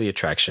for the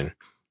attraction.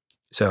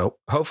 So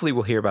hopefully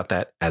we'll hear about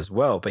that as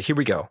well. But here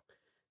we go.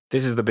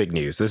 This is the big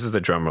news. This is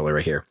the drum roller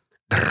right here.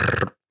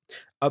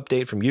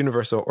 Update from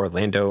Universal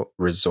Orlando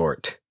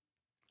Resort.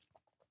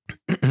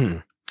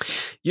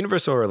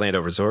 Universal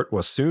Orlando Resort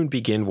will soon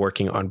begin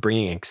working on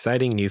bringing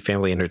exciting new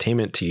family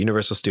entertainment to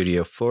Universal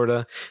Studios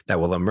Florida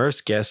that will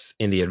immerse guests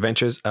in the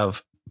adventures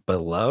of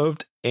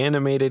beloved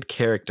animated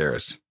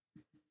characters.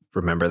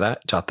 Remember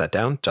that? Jot that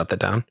down.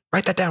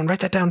 Write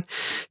that down.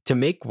 To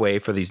make way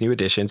for these new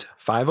additions,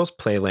 Fievel's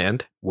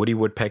Playland, Woody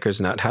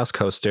Woodpecker's Nut House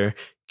Coaster,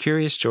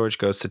 Curious George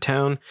Goes to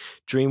Town,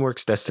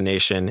 DreamWorks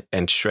Destination,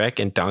 and Shrek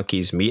and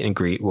Donkey's Meet and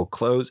Greet will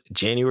close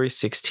January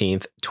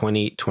 16th,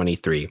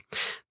 2023.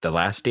 The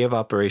last day of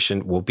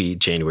operation will be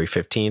January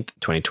 15th,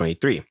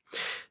 2023.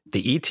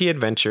 The ET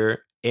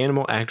Adventure,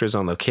 Animal Actors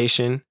on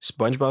Location,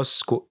 SpongeBob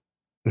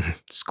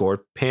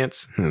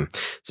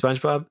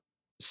SpongeBob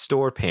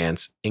Store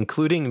Pants,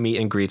 including meet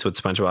and greets with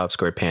SpongeBob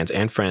SquarePants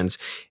and friends,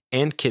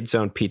 and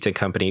KidZone Pizza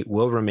Company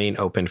will remain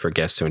open for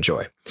guests to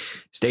enjoy.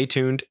 Stay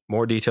tuned.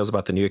 More details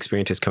about the new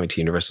experiences coming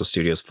to Universal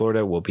Studios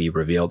Florida will be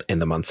revealed in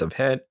the months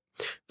ahead.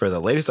 For the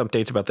latest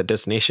updates about the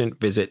destination,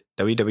 visit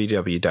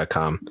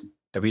www.com.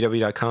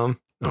 www.com?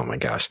 Oh my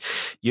gosh.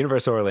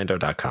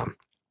 UniversalOrlando.com.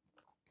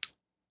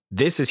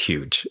 This is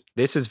huge.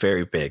 This is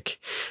very big.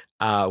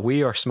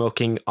 We are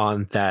smoking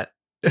on that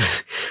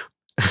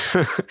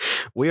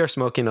we are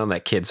smoking on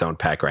that KidZone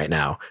pack right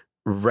now.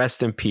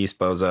 Rest in peace,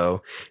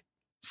 Bozo.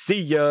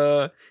 See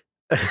ya.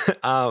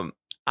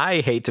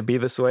 I hate to be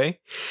this way,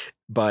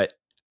 but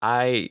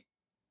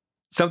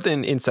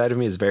something inside of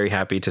me is very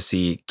happy to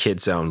see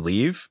KidZone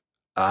leave.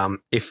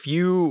 If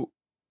you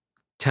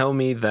tell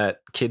me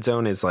that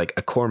KidZone is like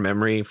a core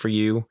memory for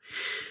you,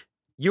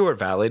 you are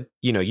valid.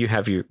 You know, you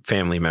have your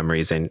family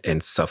memories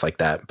and stuff like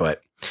that.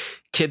 But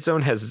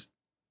KidZone has,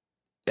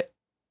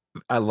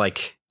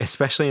 like,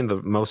 especially in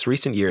the most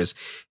recent years,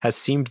 has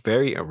seemed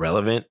very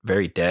irrelevant,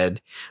 very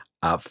dead.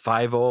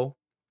 Five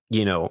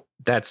you know,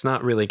 that's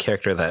not really a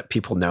character that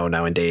people know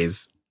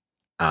nowadays.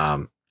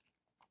 Um,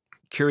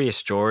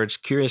 Curious George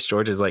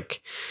is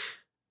like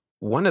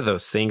one of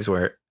those things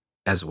where,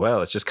 as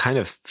well, it just kind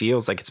of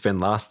feels like it's been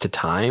lost to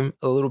time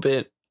a little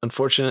bit,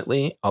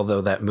 unfortunately.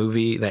 Although that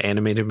movie, the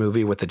animated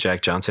movie with the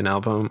Jack Johnson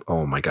album,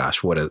 oh my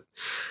gosh,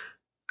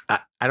 I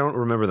don't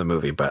remember the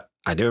movie, but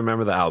I do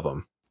remember the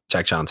album.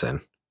 Jack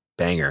Johnson,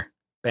 banger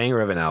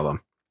of an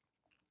album.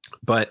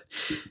 But,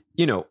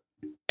 you know,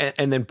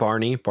 and then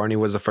Barney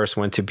was the first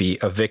one to be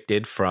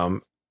evicted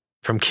from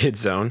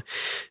KidZone.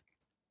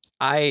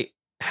 I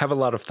have a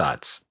lot of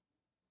thoughts.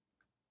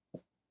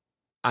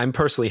 I'm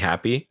personally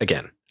happy.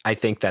 Again, I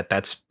think that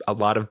that's a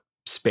lot of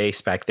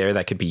space back there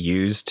that could be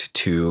used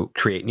to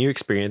create new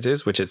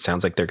experiences, which it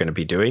sounds like they're going to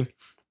be doing.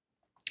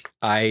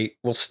 I'm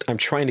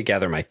trying to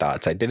gather my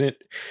thoughts. I didn't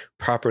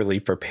properly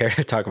prepare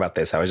to talk about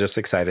this. I was just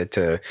excited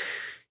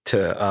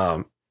to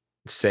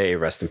say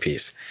rest in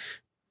peace.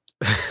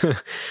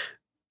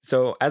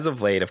 So as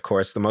of late, of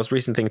course, the most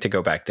recent thing to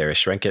go back there is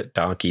Shrek and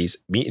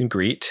Donkey's meet and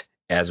greet,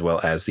 as well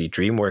as the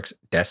DreamWorks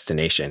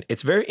destination.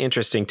 It's very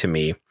interesting to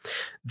me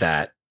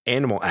that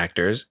Animal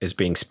Actors is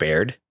being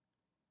spared.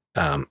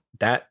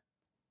 That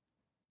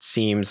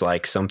seems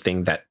like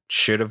something that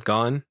should have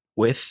gone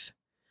with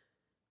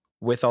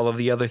all of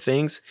the other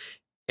things.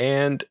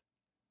 And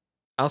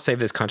I'll save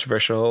this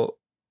controversial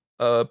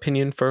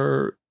opinion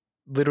for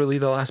literally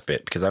the last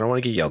bit, because I don't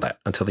want to get yelled at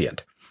until the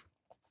end.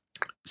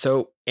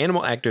 So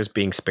Animal Actors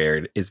being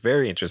spared is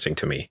very interesting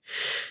to me.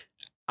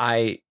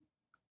 I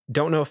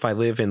don't know if I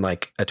live in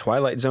like a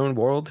Twilight Zone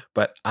world,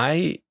 but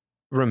I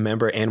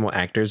remember Animal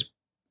Actors.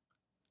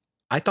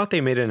 I thought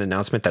they made an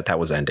announcement that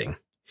was ending.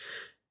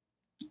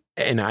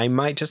 And I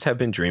might just have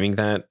been dreaming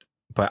that,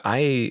 but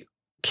I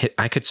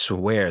could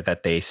swear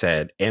that they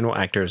said Animal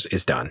Actors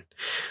is done.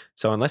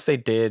 So unless they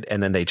did,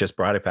 and then they just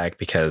brought it back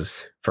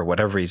because for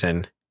whatever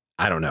reason,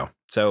 I don't know.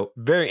 So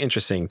very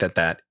interesting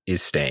that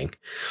is staying.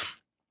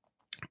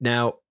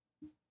 Now,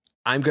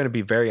 I'm going to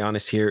be very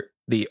honest here.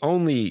 The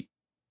only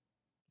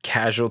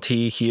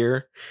casualty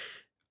here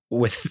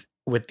with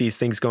these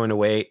things going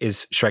away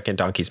is Shrek and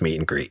Donkey's meet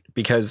and greet,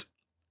 because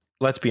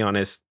let's be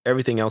honest,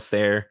 everything else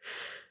there,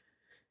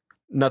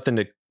 nothing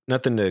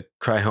to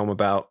cry home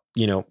about.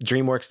 You know,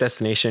 DreamWorks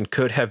Destination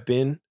could have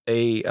been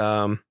a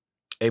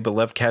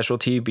beloved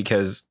casualty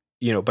because,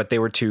 you know, but they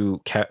were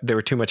too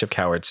much of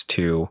cowards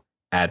to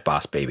add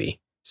Boss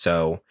Baby.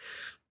 So,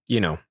 you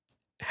know,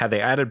 had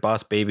they added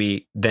Boss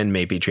Baby, then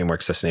maybe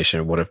DreamWorks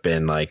Destination would have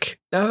been like,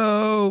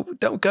 no,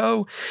 don't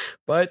go.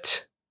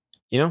 But,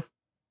 you know,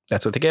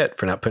 that's what they get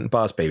for not putting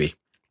Boss Baby.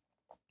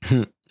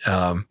 It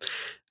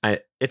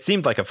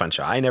seemed like a fun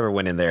show. I never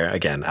went in there.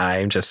 Again,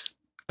 I'm just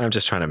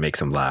trying to make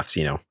some laughs,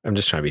 you know. I'm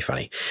just trying to be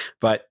funny.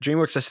 But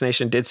DreamWorks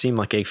Destination did seem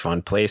like a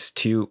fun place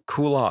to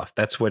cool off.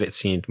 That's what it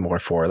seemed more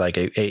for, like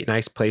a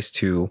nice place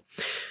to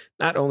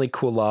not only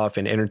cool off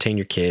and entertain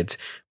your kids,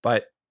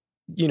 but,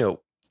 you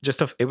know,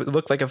 it would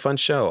look like a fun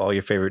show. All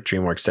your favorite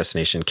DreamWorks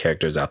Destination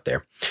characters out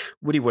there.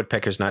 Woody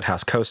Woodpecker's Nut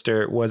House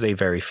Coaster was a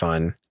very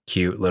fun,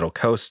 cute little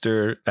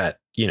coaster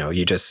that, you know,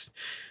 you just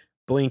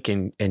blink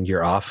and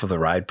you're off of the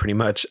ride pretty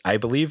much. I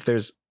believe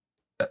there's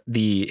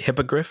the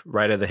Hippogriff,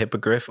 Ride of the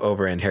Hippogriff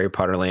over in Harry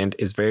Potter Land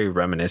is very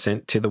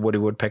reminiscent to the Woody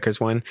Woodpecker's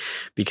one,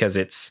 because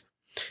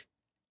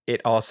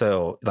it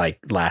also like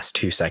lasts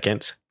 2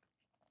 seconds.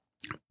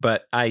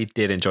 But I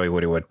did enjoy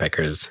Woody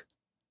Woodpecker's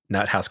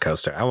Nut House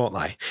Coaster. I won't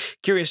lie.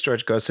 Curious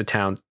George Goes to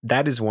Town.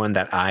 That is one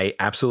that I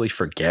absolutely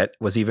forget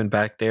was even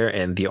back there.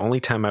 And the only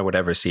time I would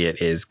ever see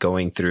it is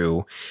going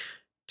through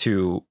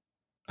to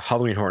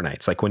Halloween Horror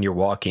Nights. Like when you're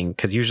walking,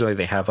 because usually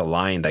they have a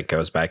line that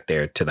goes back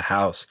there to the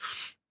house.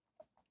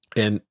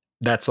 And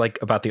that's like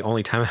about the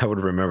only time I would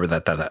remember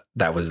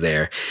that was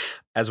there,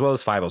 as well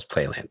as Fievel's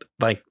Playland.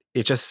 Like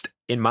it just,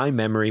 in my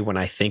memory, when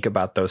I think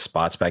about those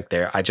spots back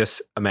there, I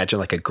just imagine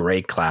like a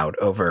gray cloud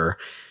over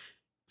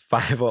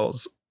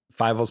Fievel's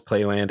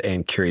Playland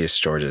and Curious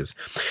George's.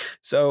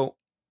 So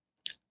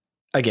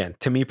again,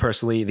 to me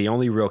personally, the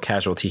only real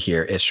casualty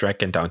here is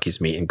Shrek and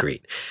Donkey's meet and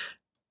greet.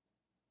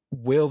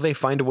 Will they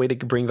find a way to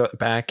bring that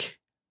back?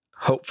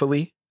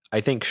 Hopefully. I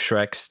think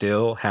Shrek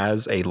still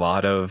has a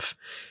lot of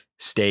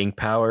staying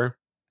power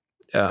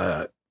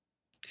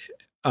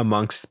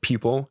amongst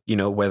people, you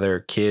know, whether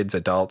kids,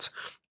 adults,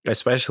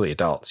 especially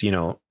adults. You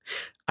know,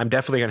 I'm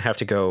definitely going to have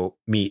to go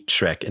meet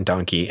Shrek and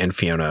Donkey and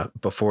Fiona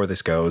before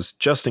this goes,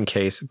 just in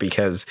case,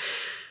 because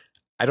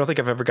I don't think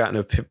I've ever gotten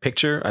a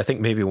picture. I think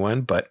maybe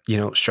one, but, you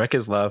know, Shrek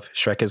is love.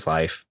 Shrek is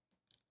life.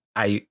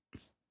 I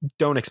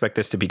don't expect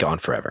this to be gone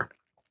forever.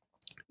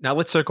 Now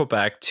let's circle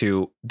back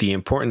to the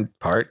important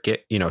part.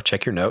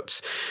 Check your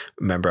notes.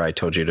 Remember, I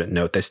told you to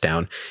note this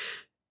down.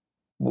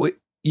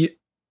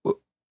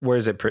 where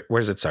does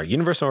it start?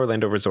 Universal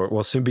Orlando Resort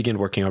will soon begin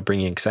working on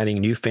bringing exciting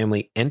new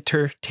family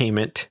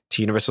entertainment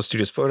to Universal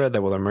Studios Florida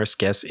that will immerse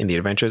guests in the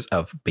adventures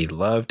of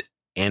beloved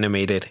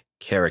animated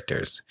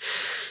characters.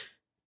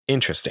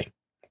 Interesting.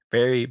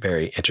 Very,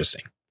 very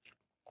interesting.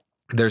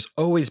 There's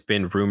always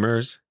been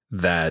rumors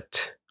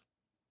that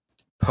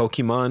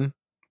Pokemon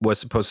was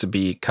supposed to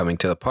be coming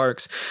to the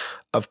parks.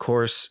 Of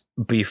course,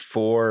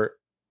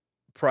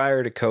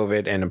 prior to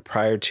COVID and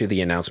prior to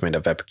the announcement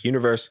of Epic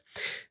Universe,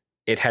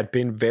 it had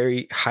been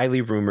very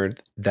highly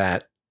rumored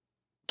that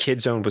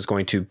KidZone was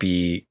going to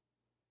be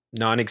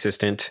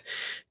non-existent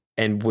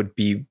and would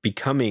be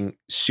becoming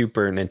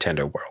Super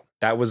Nintendo World.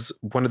 That was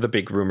one of the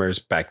big rumors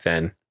back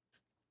then.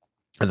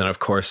 And then, of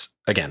course,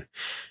 again,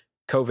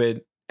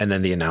 COVID, and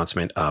then the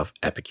announcement of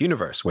Epic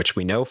Universe, which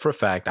we know for a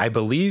fact, I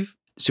believe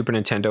Super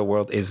Nintendo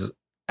World is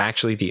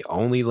actually the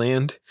only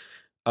land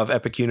of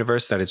Epic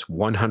Universe that is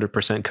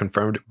 100%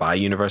 confirmed by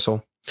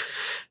Universal.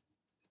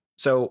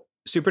 So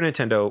Super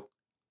Nintendo,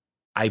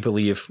 I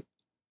believe,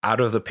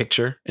 out of the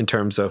picture in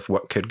terms of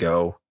what could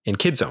go in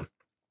KidZone.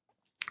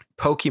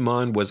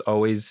 Pokemon was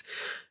always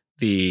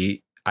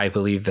I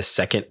believe, the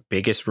second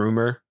biggest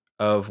rumor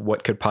of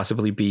what could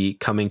possibly be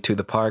coming to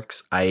the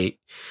parks.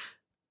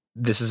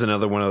 This is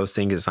another one of those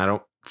things is I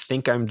don't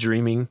think I'm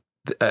dreaming.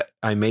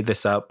 I made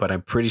this up, but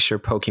I'm pretty sure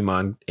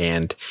Pokemon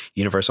and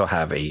Universal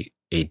have a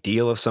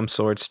deal of some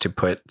sorts to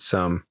put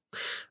some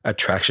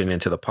attraction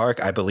into the park.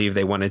 I believe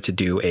they wanted to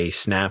do a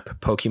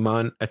Snap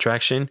Pokemon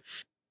attraction.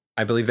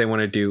 I believe they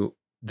want to do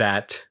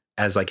that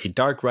as like a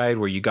dark ride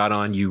where you got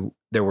on,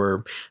 there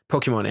were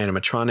Pokemon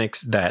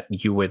animatronics that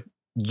you would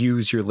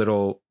use your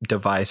little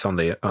device on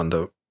the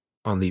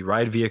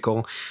ride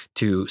vehicle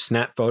to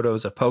snap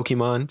photos of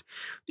Pokemon,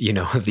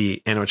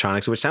 the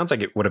animatronics, which sounds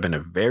like it would have been a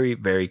very,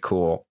 very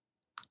cool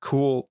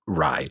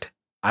ride.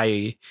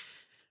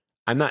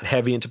 I'm not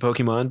heavy into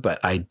Pokemon, but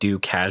I do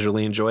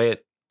casually enjoy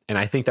it. And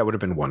I think that would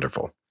have been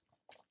wonderful.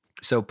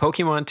 So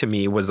Pokemon to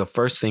me was the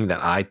first thing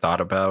that I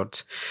thought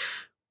about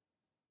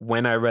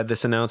when I read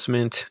this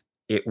announcement.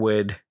 It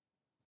would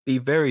be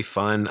very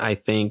fun. I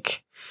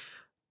think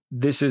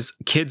this is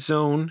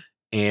KidZone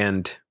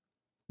and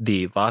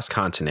the Lost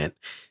Continent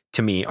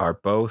to me are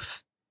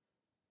both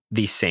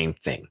the same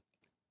thing.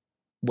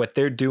 What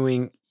they're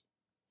doing,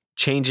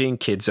 changing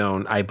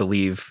KidZone, I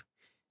believe,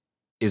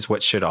 is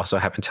what should also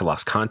happen to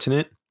Lost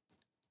Continent.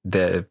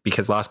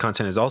 Because Lost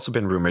Continent has also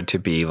been rumored to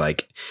be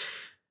like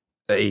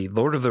a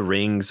Lord of the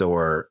Rings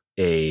or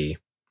a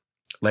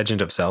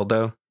Legend of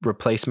Zelda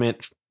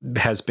replacement,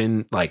 has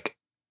been like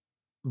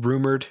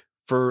rumored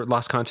for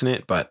Lost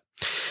Continent, but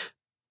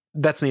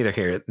that's neither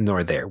here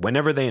nor there.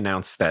 Whenever they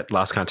announce that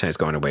Lost Continent is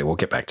going away, we'll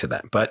get back to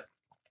that. But,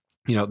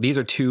 these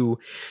are two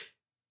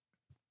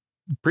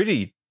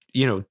pretty,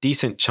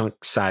 decent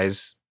chunk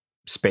size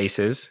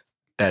spaces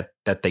that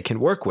they can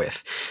work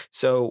with.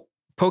 So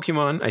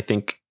Pokemon, I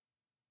think,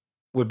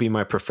 would be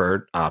my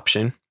preferred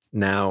option.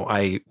 Now,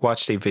 I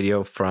watched a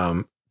video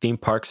from Theme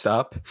Park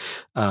Stop,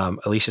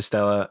 Alicia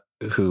Stella,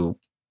 who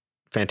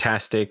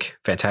fantastic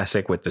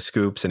with the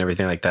scoops and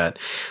everything like that.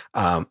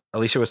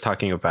 Alicia was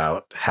talking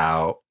about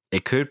how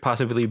it could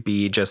possibly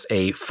be just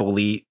a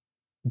fully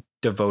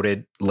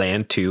devoted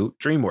land to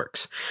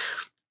DreamWorks.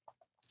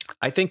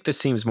 I think this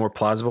seems more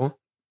plausible.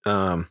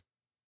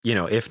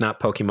 If not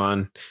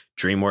Pokemon,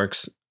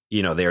 DreamWorks,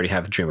 they already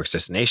have a DreamWorks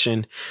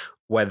destination.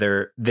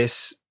 Whether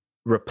this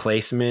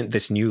replacement,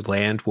 this new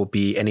land will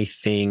be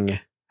anything,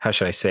 how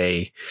should I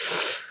say,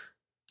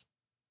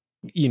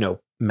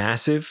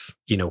 massive,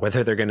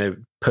 whether they're going to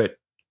put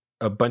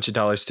a bunch of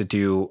dollars to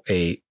do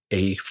a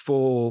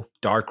full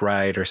dark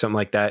ride or something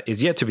like that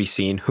is yet to be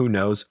seen. Who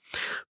knows?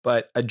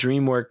 But a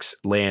DreamWorks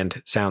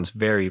land sounds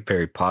very,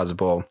 very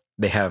plausible.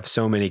 They have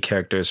so many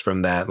characters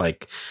from that.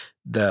 Like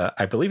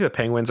I believe the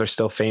penguins are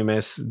still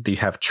famous. You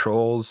have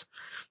trolls.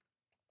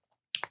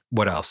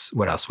 What else?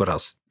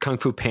 Kung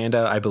Fu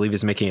Panda, I believe,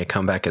 is making a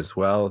comeback as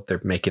well.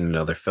 They're making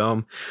another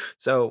film.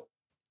 So,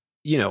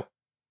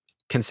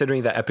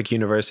 considering that Epic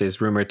Universe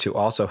is rumored to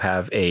also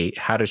have a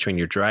How to Train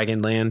Your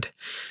Dragon land,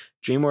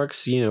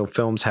 DreamWorks,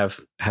 films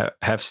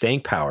have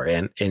staying power,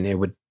 and it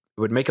would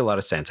make a lot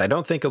of sense. I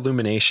don't think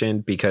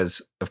Illumination,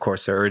 because of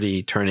course they're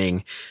already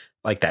turning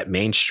like that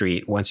main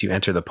street once you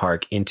enter the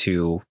park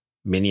into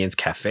Minions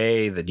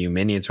Cafe, the new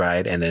Minions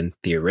ride, and then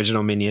the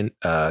original Minion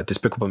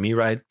Despicable Me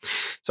ride.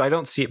 So I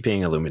don't see it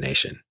being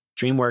Illumination.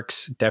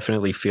 DreamWorks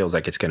definitely feels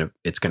like it's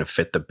gonna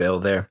fit the bill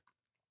there,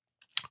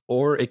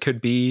 or it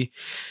could be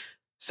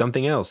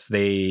something else.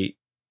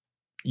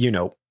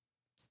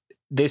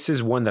 This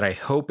is one that I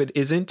hope it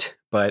isn't,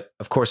 but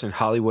of course in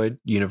Hollywood,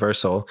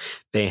 Universal,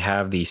 they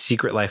have the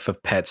Secret Life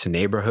of Pets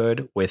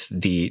neighborhood with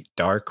the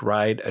dark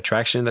ride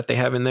attraction that they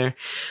have in there.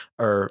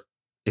 Or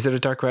is it a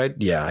dark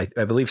ride? Yeah,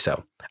 I believe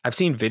so. I've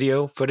seen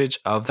video footage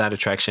of that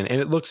attraction and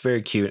it looks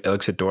very cute. It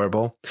looks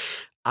adorable.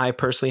 I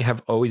personally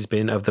have always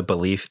been of the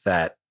belief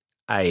that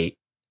I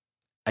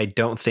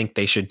don't think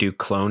they should do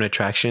clone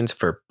attractions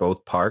for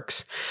both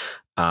parks.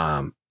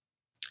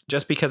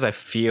 just because I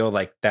feel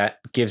like that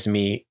gives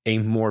me a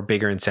more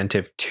bigger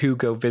incentive to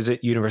go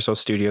visit Universal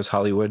Studios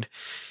Hollywood,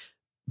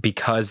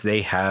 because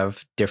they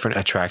have different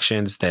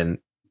attractions than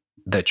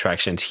the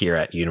attractions here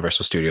at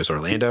Universal Studios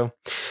Orlando.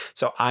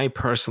 So I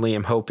personally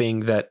am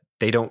hoping that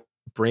they don't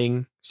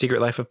bring Secret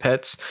Life of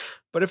Pets,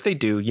 but if they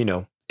do,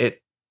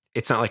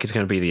 it's not like it's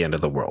going to be the end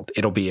of the world.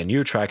 It'll be a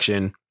new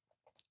attraction.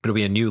 It'll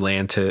be a new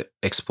land to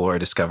explore,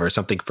 discover,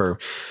 something for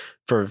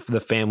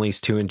the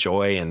families to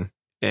enjoy,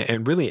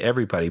 and really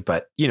everybody.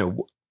 But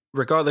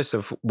regardless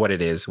of what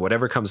it is,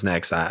 whatever comes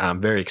next,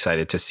 I'm very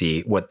excited to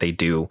see what they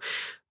do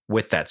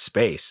with that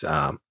space.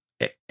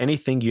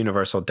 Anything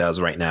Universal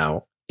does right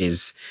now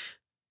is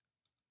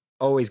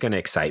always going to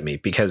excite me,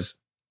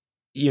 because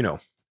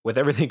with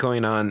everything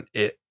going on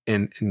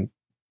in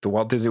the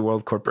Walt Disney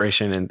World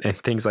Corporation and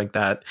things like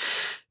that,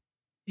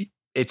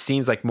 it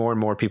seems like more and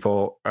more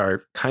people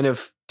are kind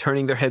of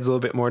turning their heads a little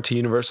bit more to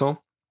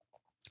Universal.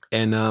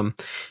 And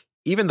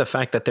even the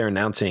fact that they're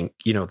announcing,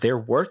 they're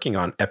working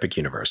on Epic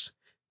Universe.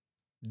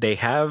 They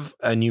have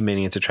a new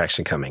Minions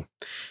attraction coming.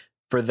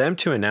 For them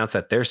to announce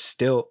that they're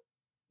still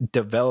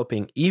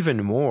developing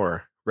even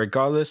more,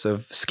 regardless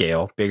of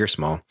scale, big or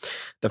small,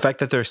 the fact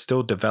that they're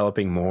still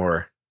developing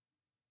more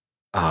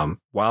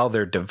while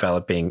they're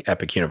developing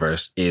Epic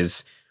Universe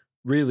is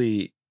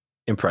really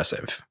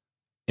impressive,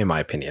 in my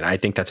opinion. I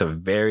think this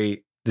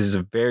is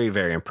a very,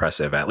 very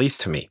impressive, at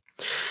least to me.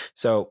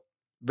 So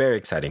very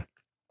exciting.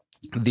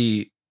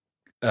 The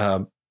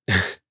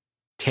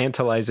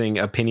tantalizing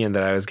opinion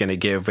that I was going to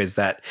give is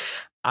that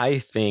I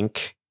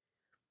think,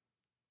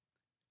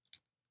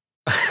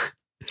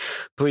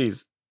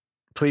 please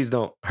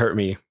don't hurt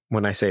me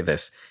when I say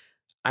this,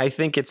 I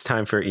think it's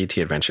time for ET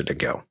Adventure to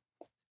go.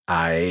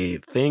 I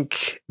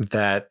think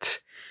that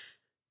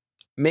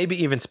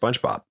maybe even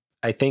SpongeBob.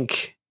 I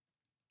think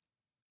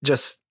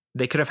just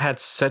they could have had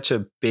such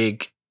a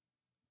big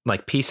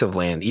piece of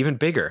land, even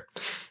bigger.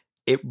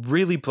 It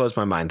really blows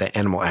my mind that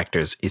Animal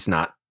Actors is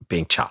not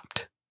being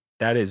chopped.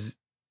 That's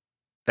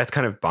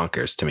kind of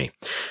bonkers to me.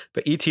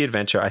 But ET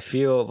Adventure, I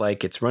feel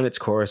like it's run its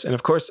course. And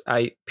of course,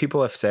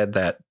 people have said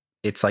that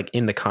it's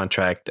in the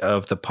contract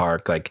of the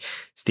park. Like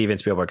Steven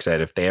Spielberg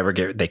said, if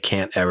they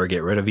can't ever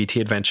get rid of ET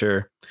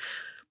Adventure,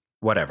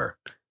 whatever.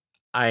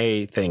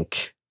 I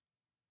think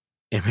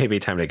it may be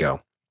time to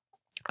go.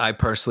 I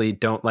personally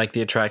don't like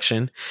the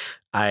attraction.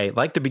 I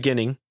like the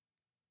beginning.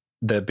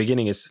 The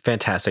beginning is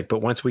fantastic,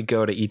 but once we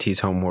go to ET's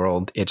home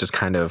world, it just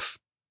kind of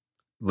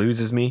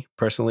loses me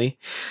personally.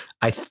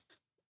 I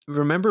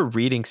remember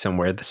reading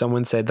somewhere that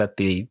someone said that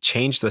they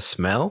changed the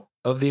smell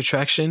of the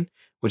attraction,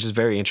 which is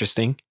very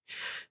interesting.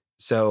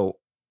 So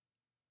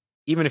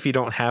even if you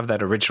don't have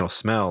that original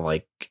smell,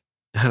 I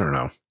don't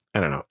know.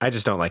 I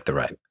just don't like the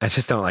ride.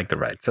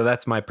 So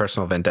that's my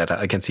personal vendetta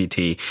against ET.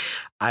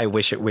 I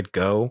wish it would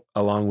go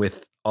along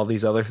with all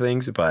these other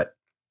things, but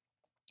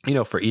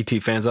for ET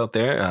fans out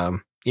there,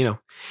 you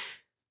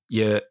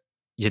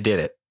did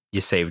it.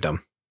 You saved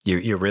them.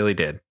 You really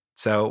did.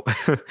 So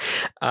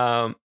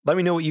let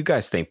me know what you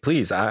guys think.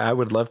 Please, I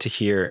would love to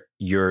hear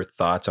your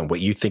thoughts on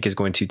what you think is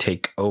going to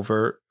take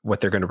over,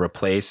 what they're going to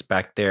replace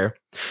back there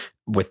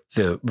with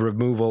the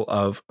removal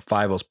of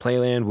Fievel's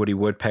Playland, Woody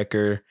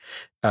Woodpecker,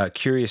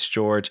 Curious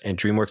George, and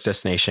DreamWorks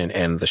Destination,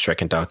 and the Shrek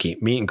and Donkey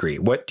meet and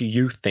greet. What do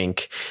you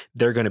think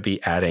they're going to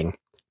be adding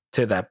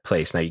to that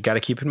place? Now, you got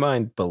to keep in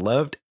mind,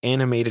 beloved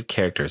animated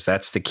characters.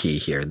 That's the key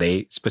here.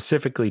 They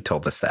specifically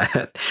told us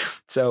that.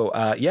 So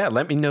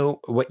let me know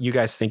what you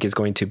guys think is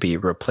going to be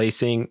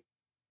replacing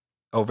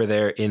over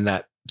there in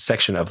that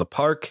section of the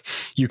park.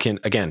 You can,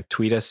 again,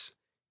 tweet us,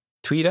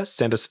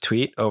 send us a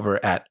tweet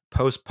over at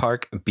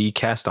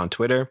postparkbcast on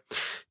Twitter.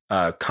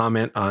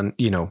 Comment on,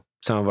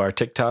 some of our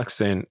TikToks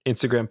and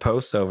Instagram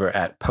posts over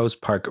at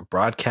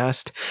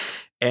postparkbroadcast.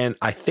 And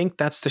I think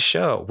that's the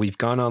show. We've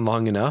gone on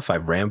long enough.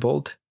 I've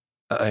rambled.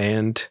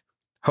 And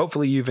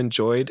hopefully you've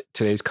enjoyed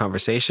today's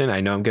conversation.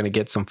 I know I'm going to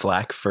get some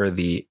flack for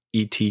the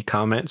ET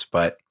comments,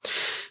 but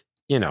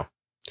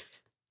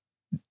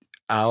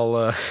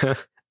I'll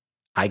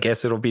I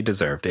guess it'll be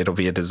deserved. It'll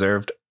be a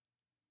deserved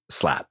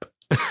slap.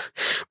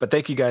 But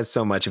thank you guys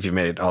so much. If you've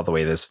made it all the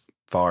way this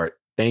far,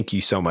 thank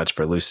you so much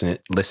for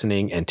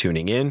listening and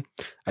tuning in.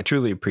 I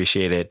truly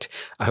appreciate it.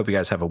 I hope you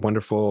guys have a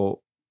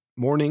wonderful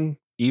morning,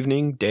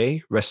 evening,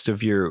 day, rest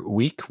of your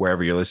week,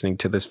 wherever you're listening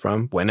to this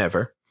from,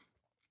 whenever.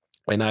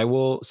 And I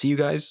will see you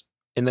guys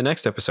in the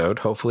next episode,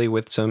 hopefully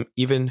with some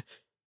even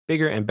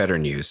bigger and better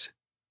news.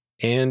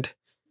 And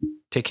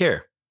take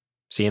care.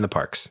 See you in the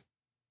parks.